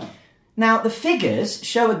 Yeah. Now, the figures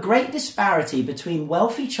show a great disparity between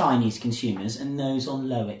wealthy Chinese consumers and those on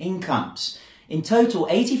lower incomes. In total,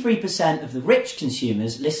 83% of the rich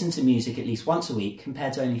consumers listen to music at least once a week,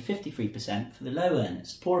 compared to only 53% for the low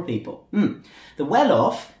earners, poorer people. The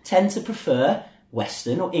well-off tend to prefer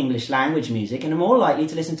Western or English language music and are more likely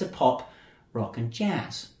to listen to pop, rock and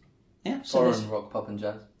jazz. Yeah, Foreign rock, pop and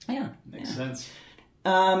jazz. Yeah. Makes sense.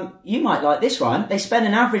 You might like this one. They spend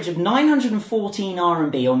an average of 914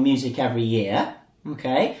 R&B on music every year,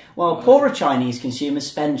 okay, while poorer Chinese consumers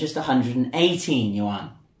spend just 118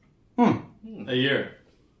 yuan. A year.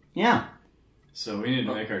 Yeah. So we need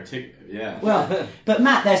to make our ticket. Yeah. Well, but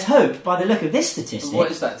Matt, there's hope by the look of this statistic.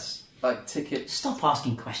 What is that? Like tickets? Stop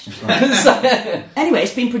asking questions. Right? Anyway,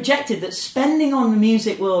 it's been projected that spending on the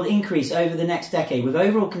music will increase over the next decade, with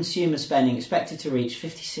overall consumer spending expected to reach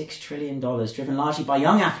 $56 trillion, driven largely by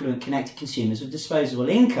young, affluent, connected consumers with disposable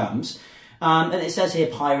incomes. And it says here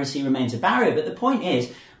piracy remains a barrier, but the point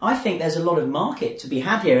is, I think there's a lot of market to be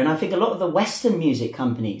had here, and I think a lot of the Western music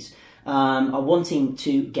companies are wanting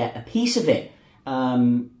to get a piece of it.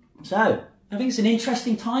 So I think it's an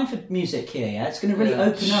interesting time for music here. Yeah, it's going to really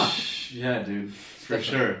open up. Yeah, dude, for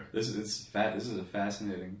sure. This is a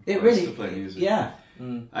fascinating It place really to play music. Yeah.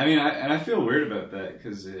 I mean, I feel weird about that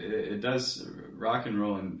because it does, rock and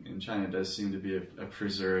roll in China does seem to be a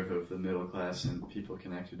preserve of the middle class and people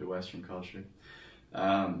connected to Western culture.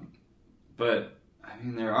 But I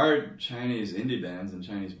mean, there are Chinese indie bands and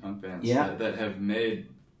Chinese punk bands that have made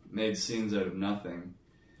scenes out of nothing.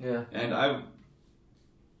 Yeah. And I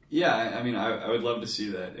mean, I would love to see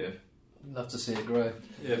that Love to see it grow.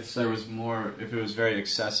 if there was more, if it was very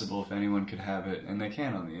accessible, if anyone could have it, and they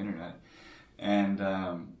can on the internet. And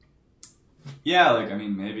like, I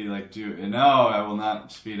mean, maybe like I will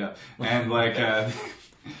not speed up. And like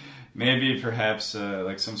maybe perhaps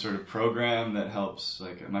like some sort of program that helps.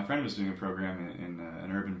 Like my friend was doing a program in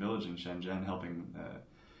an urban village in Shenzhen, helping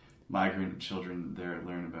migrant children there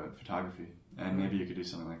learn about photography. And maybe you could do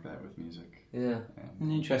something like that with music. Yeah.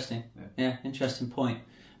 Interesting. Yeah, interesting point.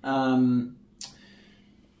 So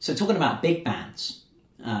talking about big bands,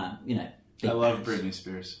 big I love bands. Britney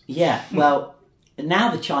Spears. Yeah, well, now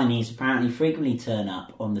the Chinese apparently frequently turn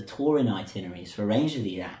up on the touring itineraries for a range of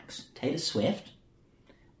these acts. Taylor Swift,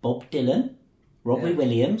 Bob Dylan, Robbie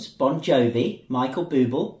Williams, Bon Jovi, Michael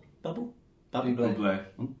Bublé.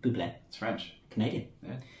 Bublé. It's French. Canadian.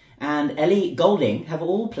 Yeah. And Ellie Goulding have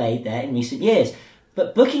all played there in recent years.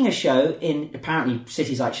 But booking a show in apparently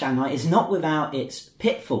cities like Shanghai is not without its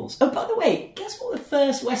pitfalls. Oh, by the way, guess what the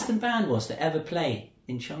first Western band was to ever play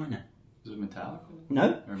in China? Was it Metallica?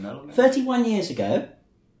 No. Or metal? 31 years ago.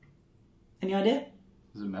 Any idea?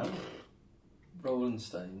 Was it metal? Rolling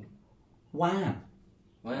Stone. Wham.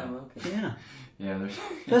 Wow, okay. Yeah. Yeah.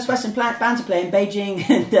 First Western band to play in Beijing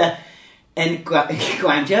and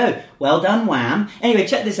Guangzhou. Well done, Wham. Anyway,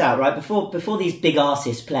 check this out, right? Before these big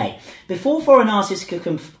artists play, before foreign artists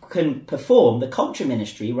can perform, the Culture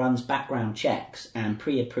Ministry runs background checks and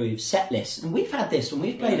pre-approved set lists. And we've had this when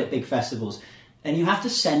we've played at big festivals. And you have to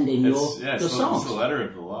send in your songs. It's the letter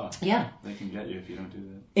of the law. Yeah. They can get you if you don't do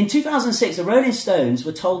that. In 2006, the Rolling Stones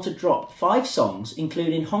were told to drop 5 songs,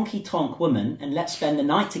 including Honky Tonk Woman and Let's Spend the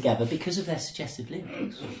Night Together, because of their suggestive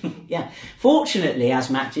lyrics. Yeah. Fortunately, as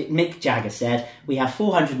Mick Jagger said, we have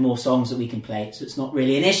 400 more songs that we can play, so it's not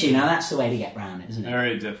really an issue. Now, that's the way to get round it, isn't it?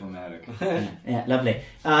 Very diplomatic. Yeah, lovely.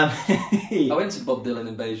 I went to Bob Dylan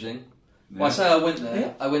in Beijing. Well, I say I went there.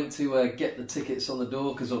 Yeah. I went to get the tickets on the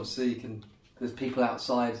door, because obviously there's people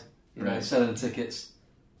outside, selling tickets.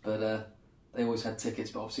 But they always had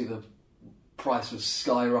tickets, but obviously the price was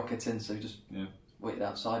skyrocketing, so we just waited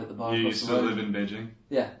outside at the bar. You still live in Beijing?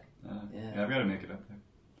 Yeah. Yeah, I've got to make it up there.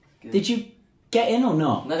 Good. Did you get in or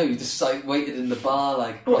not? No, you just waited in the bar,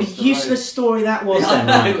 like. What a across the useless road. story that was Yeah, then,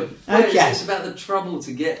 I know. right? Well, Okay. It's about the trouble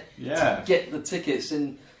to get the tickets,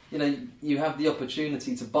 and you have the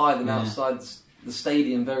opportunity to buy them outside the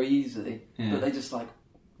stadium very easily, but they just like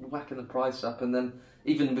whacking the price up, and then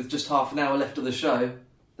even with just half an hour left of the show,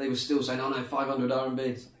 they were still saying, "Oh no, 500 RMB."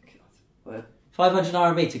 It's like, God, 500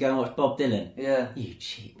 RMB to go and watch Bob Dylan. yeah. You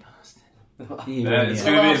cheap bastard.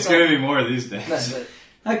 It's gonna be more these days.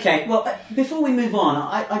 No, Okay, well, before we move on,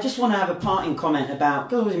 I just want to have a parting comment about,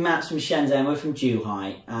 because Matt's from Shenzhen, we're from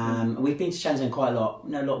Zhuhai. We've been to Shenzhen quite a lot,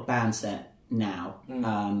 know a lot of bands there. now.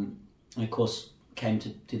 And of course, came to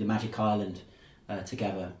do the Magic Island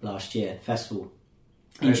together last year, festival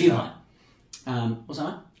in Zhuhai. What's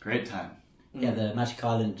that? Great time. Yeah, the Magic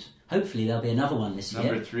Island. Hopefully there'll be another one this year.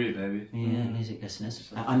 Number 3, baby. Yeah, music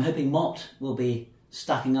listeners. I'm hoping Mott will be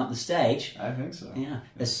stacking up the stage. I think so. Yeah,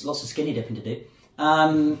 there's lots of skinny dipping to do.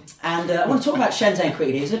 And I want to talk about Shenzhen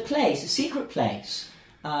quickly. There's a place, a secret place,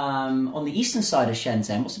 on the eastern side of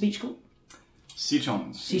Shenzhen. What's the beach called?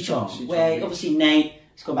 Sichuan. Where obviously Nate,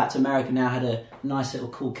 he's gone back to America now, had a nice little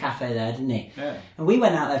cool cafe there, didn't he? Yeah. And we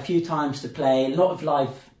went out there a few times to play. A lot of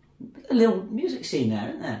a little music scene there,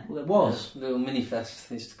 isn't there? Well, it was. Little mini fest,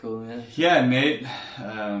 they used to call them, Yeah, Nate,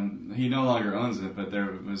 he no longer owns it, but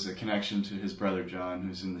there was a connection to his brother John,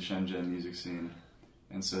 who's in the Shenzhen music scene.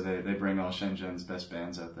 And so they bring all Shenzhen's best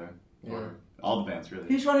bands out there. Yeah. Or all the bands, really.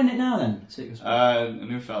 Who's running it now then? A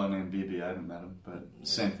new fellow named BB. I haven't met him, but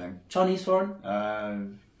same thing. Chinese, foreign? I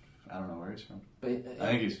don't know where he's from. But I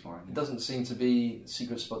think he's foreign. It doesn't seem to be,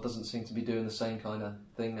 Secret Spot doesn't seem to be doing the same kind of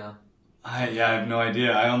thing now. I have no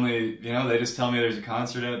idea. I only, they just tell me there's a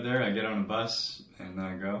concert out there. I get on a bus and then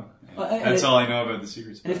I go. That's all I know about the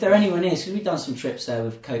Secret Spot. And if there anyone is, because we've done some trips there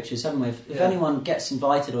with coaches, haven't we? If anyone gets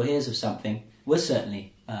invited or hears of something, we'll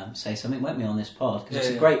certainly say something, won't we, on this pod? Because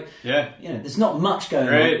it's a great, there's not much going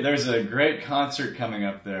on. There's a great concert coming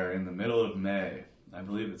up there in the middle of May. I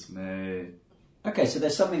believe it's May. Okay, so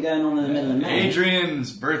there's something going on in the middle of May.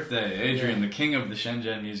 Adrian's birthday. Adrian, the king of the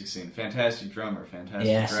Shenzhen music scene. Fantastic drummer,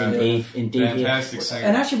 fantastic rapper. Indeed. Fantastic singer.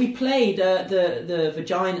 And actually we played the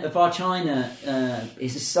Vagina of Our China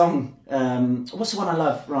is a song, what's the one I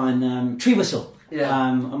love, Ryan? Tree Whistle. Yeah.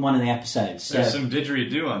 On one of the episodes. There's some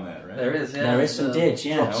didgeridoo on that, right? There is, yeah. There is some didge,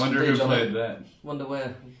 yeah. I wonder who played that. Wonder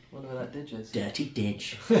where that didge is. Dirty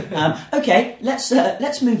didge. Okay,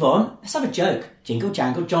 let's move on. Let's have a joke. Jingle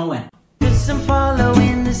jangle John Wen. I'm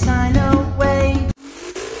following the silent way.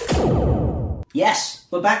 Yes,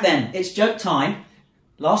 we're back then. It's joke time.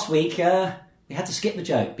 Last week we had to skip the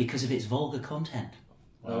joke because of its vulgar content.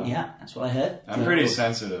 Wow. Yeah, that's what I heard. I'm pretty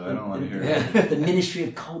sensitive. I don't want to hear it. The Ministry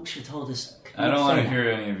of Culture told us. I don't want to hear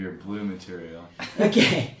any of your blue material.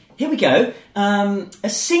 Okay, here we go. A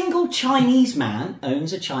single Chinese man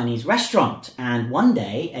owns a Chinese restaurant, and one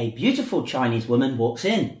day a beautiful Chinese woman walks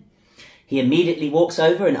in. He immediately walks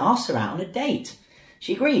over and asks her out on a date.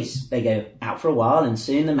 She agrees. They go out for a while and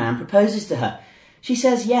soon the man proposes to her. She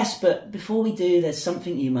says, yes, but before we do, there's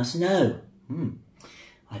something you must know.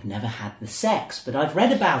 I've never had the sex, but I've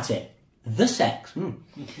read about it. The sex.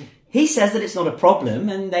 He says that it's not a problem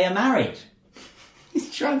and they are married.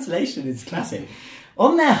 His translation is classic.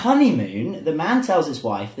 On their honeymoon, the man tells his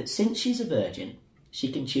wife that since she's a virgin, she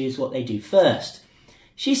can choose what they do first.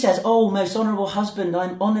 She says, oh, most honourable husband,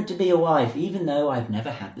 I'm honoured to be your wife, even though I've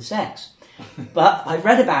never had the sex. But I've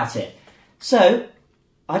read about it. So,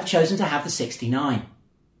 I've chosen to have the 69.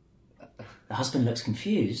 The husband looks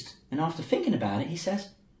confused, and after thinking about it, he says,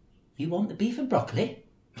 you want the beef and broccoli?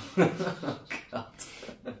 Oh, God.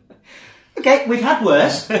 Okay, we've had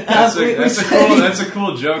worse. That's a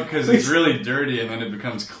cool joke because it's really dirty and then it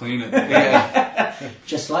becomes clean at the end.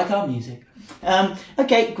 Just like our music.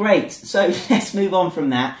 Okay, great. So let's move on from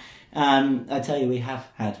that. I tell you, we have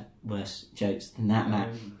had worse jokes than that, Matt.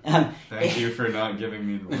 Thank you for not giving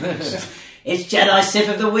me the worst. It's Jedi Sith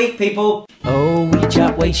of the Week, people. Oh, we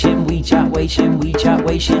chat, wei shin, we chat, wei shin, we chat,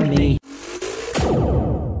 wei shin, me.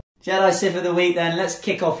 Jedi Sith of the Week, then. Let's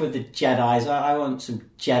kick off with the Jedis. I want some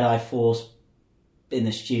Jedi Force in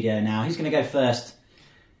the studio now. Who's going to go first?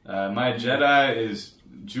 My Jedi is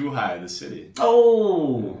Zhuhai, the city.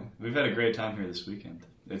 Oh! We've had a great time here this weekend.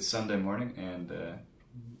 It's Sunday morning, and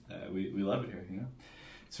we love it here,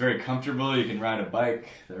 It's very comfortable. You can ride a bike.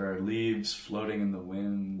 There are leaves floating in the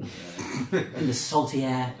wind. In the salty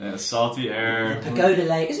air. Salty air. The Pagoda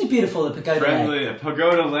Lake. Isn't it beautiful, the Pagoda Lake? A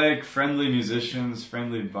Pagoda Lake, friendly musicians,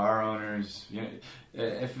 friendly bar owners.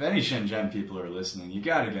 If any Shenzhen people are listening, you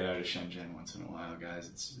got to get out of Shenzhen once in a while, guys.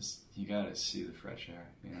 It's just, you got to see the fresh air.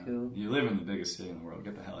 Cool. You live in the biggest city in the world.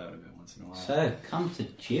 Get the hell out of it once in a while. So, come to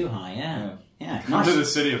Zhuhai, yeah. Come to the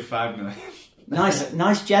city of 5 million. Nice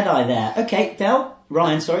Jedi there. Okay,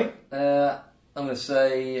 Ryan, sorry. I'm going to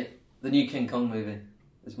say the new King Kong movie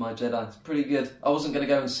is my Jedi. It's pretty good. I wasn't going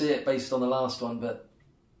to go and see it based on the last one, but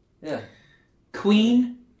yeah.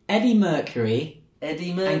 Queen, Eddie Mercury, and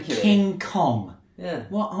King Kong. Yeah.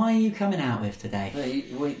 What are you coming out with today?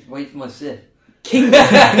 No, wait for my Sith. King.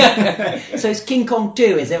 So it's King Kong 2,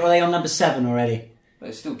 is it? Or are they on number 7 already? But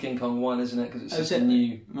it's still King Kong 1, isn't it? Because it's just a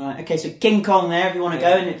new... Right, okay, so King Kong there, if you want to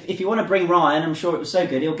go. And if you want to bring Ryan, I'm sure it was so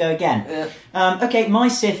good, he'll go again. Yeah. Okay, my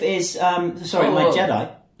Sith is... my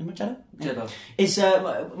Jedi. Jedi? Jedi. It's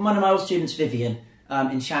one of my old students, Vivian,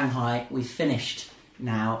 in Shanghai. We finished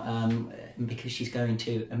now because she's going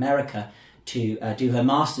to America to do her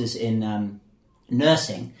master's in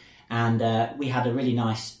nursing, and we had a really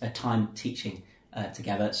nice time teaching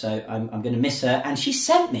together. So I'm going to miss her. And she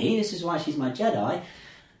sent me. This is why she's my Jedi.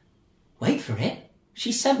 Wait for it.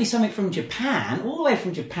 She sent me something from Japan, all the way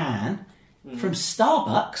from Japan, from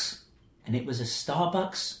Starbucks, and it was a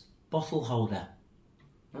Starbucks bottle holder.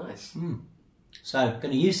 Nice. So I'm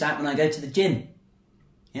going to use that when I go to the gym.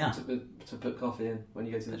 Yeah. To put coffee in when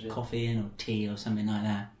you go to the gym. Coffee in or tea or something like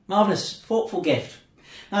that. Marvellous, thoughtful gift.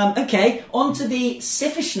 Okay, on to the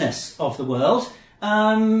siffishness of the world.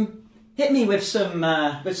 Hit me with some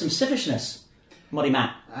siffishness, Moddy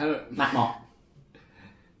Matt. Matt Mott.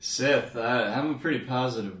 Sith, I'm a pretty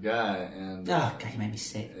positive guy, and Oh, God, you made me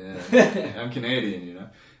sick. yeah, I'm Canadian, you know.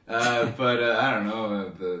 But I don't know,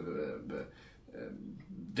 the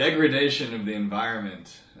degradation of the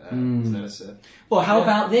environment. Is that a Sith? Well, how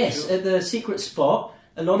about this? Sure. At the secret spot,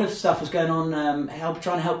 a lot of stuff was going on,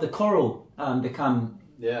 trying to help the coral become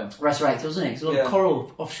resurrected, wasn't it? Because a lot of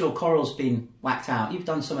coral, offshore coral's been whacked out. You've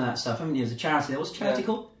done some of that stuff, haven't you? As a charity, what's the charity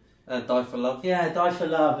called? Die for Love. Yeah, Die for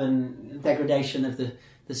Love, and degradation of the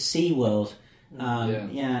sea world.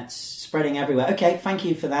 It's spreading everywhere. Okay, thank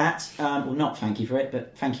you for that. Well, not thank you for it,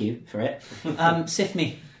 but thank you for it. Sift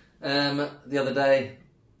me. The other day,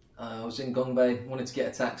 I was in Gongbei, wanted to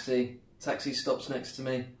get a taxi. Taxi stops next to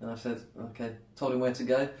me, and I said, okay, told him where to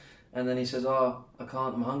go. And then he says, I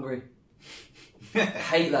can't, I'm hungry. I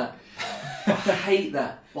hate that. I hate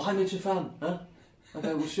that. Why did you fan? Huh? I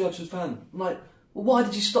go, well, sure, just fan. I'm like, well, why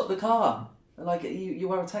did you stop the car? And like,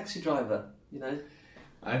 you are a taxi driver, you know?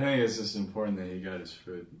 I think it's just important that he got his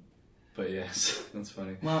food. But yes, that's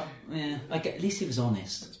funny. Well, yeah, at least he was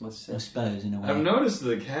honest, That's my I suppose, in a way. I've noticed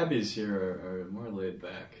the cabbies here are more laid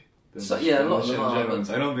back. Than a lot of them Shenzhen are. ones.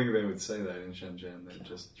 I don't think they would say that in Shenzhen. They'd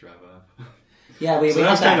just drive off. Yeah, we So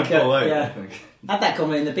had that's that. kind of polite, I yeah, think. had that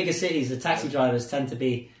comment in the bigger cities. The taxi drivers tend to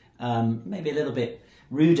be maybe a little bit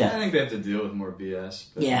ruder. I think they have to deal with more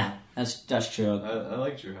BS. But Yeah, that's true. I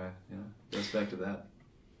like Zhuhai. Yeah, respect to that.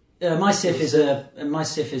 My sif is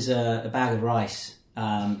a bag of rice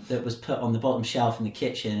that was put on the bottom shelf in the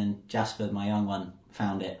kitchen, and Jasper, my young one,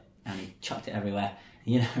 found it and he chucked it everywhere.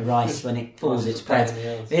 You know, rice, when it falls, it spreads.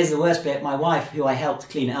 Here's the worst bit. My wife, who I helped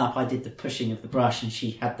clean it up, I did the pushing of the brush and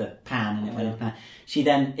she had the pan and it went in the pan. She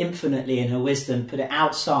then, infinitely in her wisdom, put it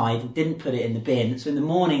outside and didn't put it in the bin. So in the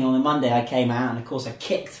morning on the Monday I came out and of course I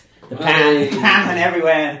kicked the pan. The pan went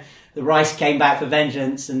everywhere and the rice came back for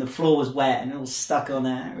vengeance and the floor was wet and it all stuck on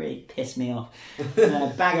there. It really pissed me off.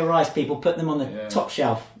 Bag of rice, people, put them on the top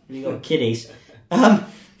shelf. You got kiddies.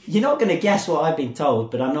 You're not going to guess what I've been told,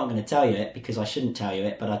 but I'm not going to tell you it because I shouldn't tell you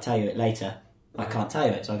it, but I'll tell you it later. I can't tell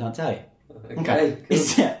you it, so I can't tell you. Okay. Cool.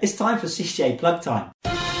 It's time for CJ plug time.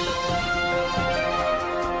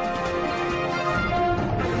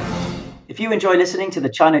 If you enjoy listening to the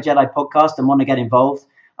China Jedi podcast and want to get involved,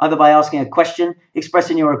 either by asking a question,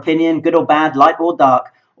 expressing your opinion, good or bad, light or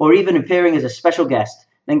dark, or even appearing as a special guest,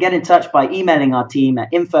 then get in touch by emailing our team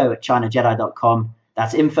at info@chinajedi.com.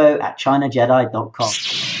 That's info@chinajedi.com.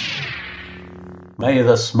 May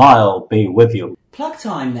the smile be with you. Plug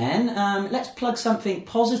time then. Let's plug something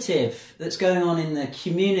positive that's going on in the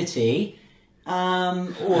community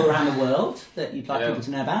all around the world that you'd like people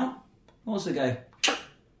to know about. What's the go?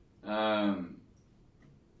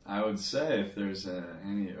 I would say if there's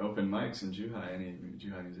any open mics in Zhuhai, any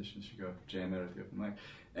Zhuhai musicians should go jam out at the open mic.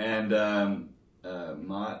 And I'm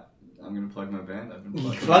going to plug my band. I've been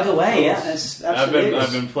plugging plug away, yeah. That's absolutely.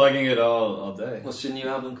 I've been plugging it all day. What's your new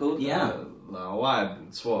album called? Yeah. Lao Wai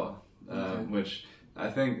Cuo, which I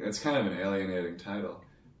think it's kind of an alienating title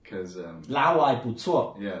because Lao Wai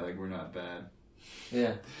Cuo. Yeah, like we're not bad.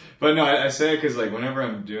 Yeah. But no, I say it because like whenever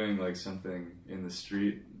I'm doing like something in the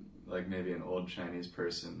street, like maybe an old Chinese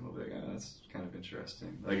person will be like, oh, that's kind of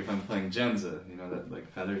interesting. Like if I'm playing Genza, you know, that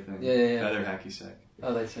like feather thing, feather hacky sack.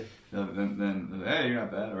 Oh, they say. Then hey, you're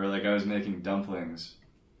not bad. Or like I was making dumplings,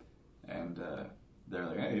 and they're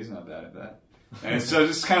like, hey, he's not bad at that. And so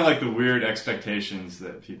it's just kind of like the weird expectations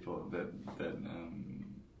that people that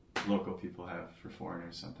local people have for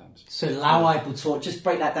foreigners sometimes. So Lao Wai Cuo, just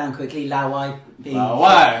break that down quickly. Lao Wai being Lao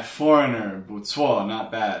Wai, foreigner, Cuo,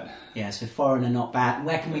 not bad. Yeah, so foreigner, not bad.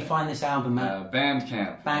 Where can we find this album, Matt?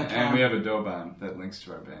 Bandcamp. And we have a Douban that links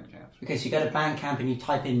to our Bandcamp. Okay, so you go to Bandcamp and you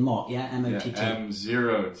type in Mott, yeah? M-O-T-T. Yeah,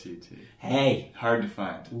 M0TT. Hey. Hard to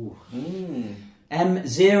find. Ooh.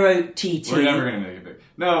 M0TT. We're never going to make it big.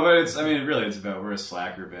 No, but it's about, we're a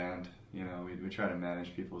slacker band. you know, we try to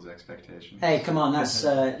manage people's expectations. Hey, come on, that's,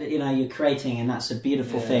 you're creating, and that's a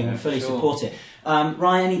beautiful thing. We fully sure. support it.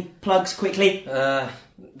 Ryan, any plugs quickly?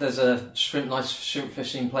 There's a nice shrimp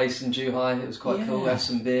fishing place in Zhuhai. It was quite cool. Have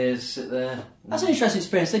some beers, sit there. That's an interesting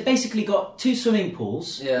experience. They basically got 2 swimming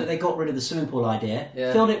pools. Yeah. They got rid of the swimming pool idea,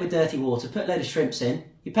 Yeah. filled it with dirty water, put a load of shrimps in.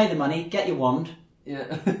 You pay the money, get your wand, Yeah,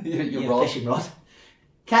 your rod. fishing rod,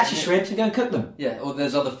 catch your shrimps and go and cook them. Yeah, or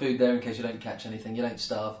there's other food there in case you don't catch anything. You don't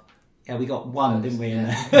starve. Yeah, we got one, didn't we?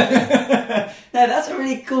 Yeah. No, that's a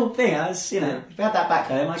really cool thing. If we had that back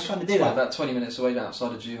home, I'd kind of do It's that. about 20 minutes away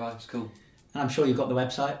outside of Zhuhai. It's cool. And I'm sure you've got the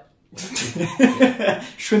website.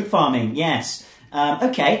 Shrimp farming, yes.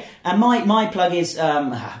 Okay, and my plug is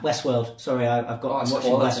Westworld. Sorry, I'm watching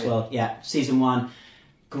quality. Westworld. Yeah, season 1.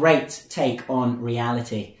 Great take on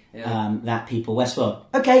reality. Yeah. That people, Westworld.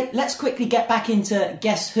 Okay, let's quickly get back into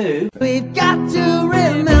Guess Who. We've got to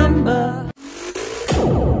remember.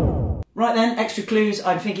 Right then, extra clues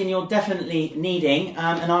I'm thinking you're definitely needing,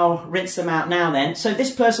 and I'll rinse them out now then. So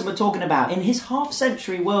this person we're talking about, in his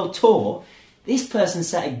half-century world tour, this person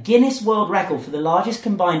set a Guinness World Record for the largest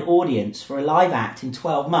combined audience for a live act in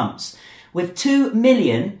 12 months, with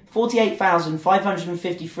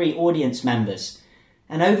 2,048,553 audience members.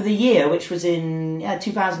 And over the year, which was in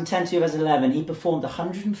 2010-2011, he performed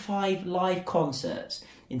 105 live concerts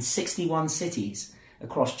in 61 cities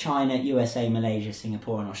across China, USA, Malaysia,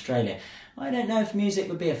 Singapore and Australia. I don't know if music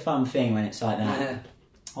would be a fun thing when it's like that,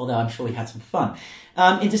 although I'm sure he had some fun.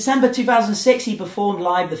 In December 2006, he performed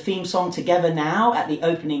live the theme song Together Now at the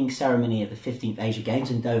opening ceremony of the 15th Asia Games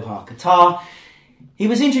in Doha, Qatar. He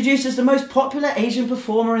was introduced as the most popular Asian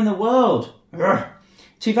performer in the world.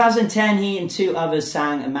 2010, he and 2 others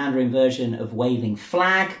sang a Mandarin version of Waving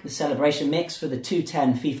Flag, the celebration mix for the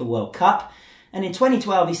 2010 FIFA World Cup. And in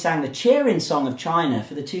 2012, he sang the cheer-in song of China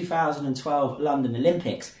for the 2012 London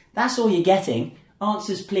Olympics. That's all you're getting.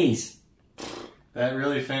 Answers, please. That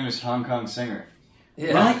really famous Hong Kong singer.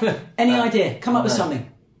 Yeah. Right? Any idea? Come up with something.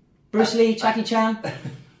 Bruce Lee, Jackie Chan?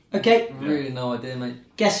 Okay. Really no idea, mate.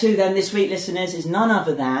 Guess who then this week, listeners, is none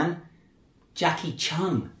other than Jackie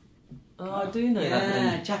Chung. Oh, I do know that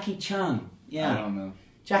name. Jackie Chung. Yeah. I don't know.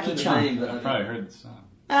 Jackie I know the Chung. name, but I I've probably heard the song.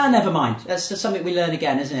 Never mind. That's just something we learn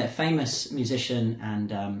again, isn't it? Famous musician,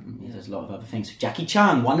 and there's a lot of other things. Jackie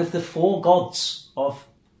Chan, one of the 4 gods of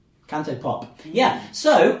canto pop. Yeah.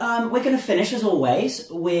 So we're going to finish as always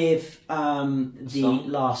with the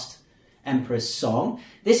last Emperor's song.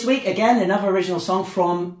 This week, again, another original song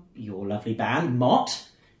from your lovely band, Mott.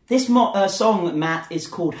 This song, Matt, is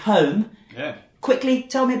called Home. Yeah. Quickly,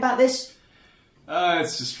 tell me about this.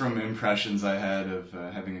 It's just from impressions I had of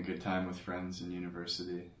having a good time with friends in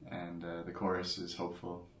university, and the chorus is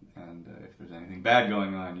hopeful, and if there's anything bad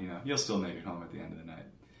going on, you'll still make it home at the end of the night.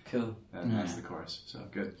 Cool. That's the chorus, so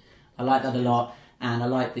good. I like that a lot, and I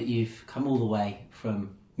like that you've come all the way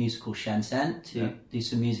from musical Shenzhen to do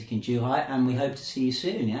some music in Zhuhai, and we hope to see you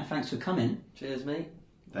soon, yeah? Thanks for coming. Cheers, mate.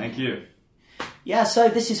 Thank you. Yeah, so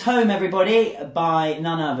this is Home, everybody, by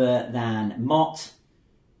none other than Mott.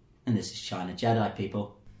 And this is China Jedi,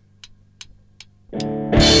 people.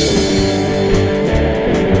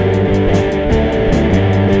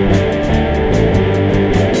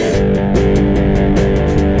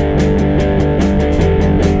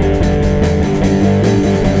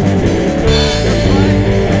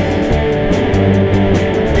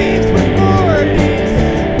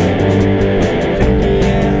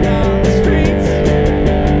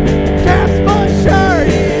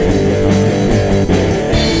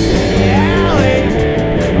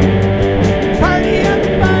 Party on the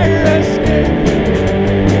fire escape.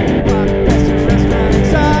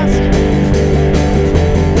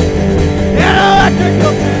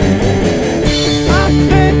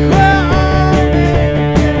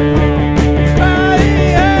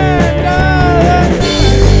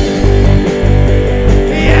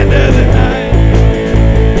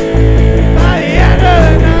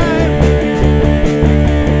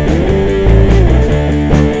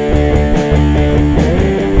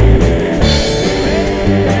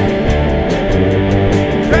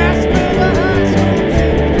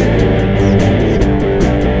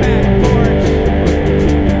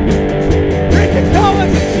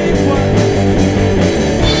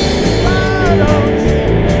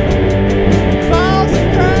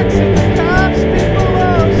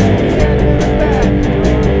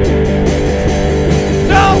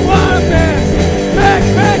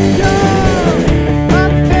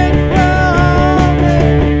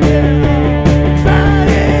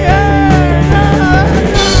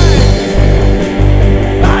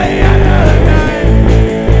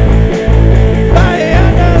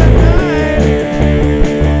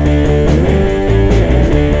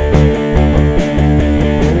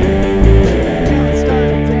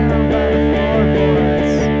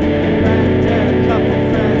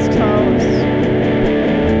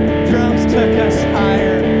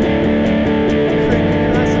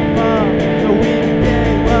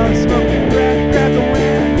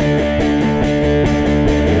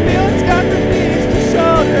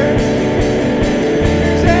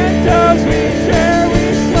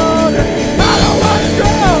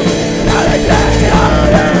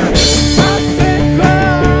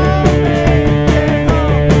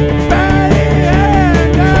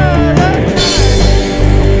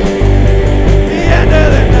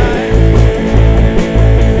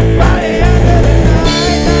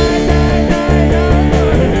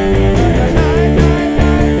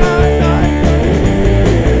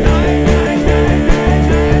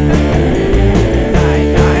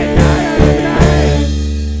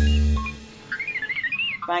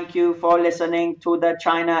 thank you for listening to the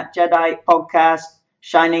China Jedi podcast,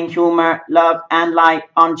 shining humor, love, and light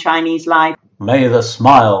on Chinese life. May the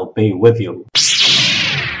smile be with you.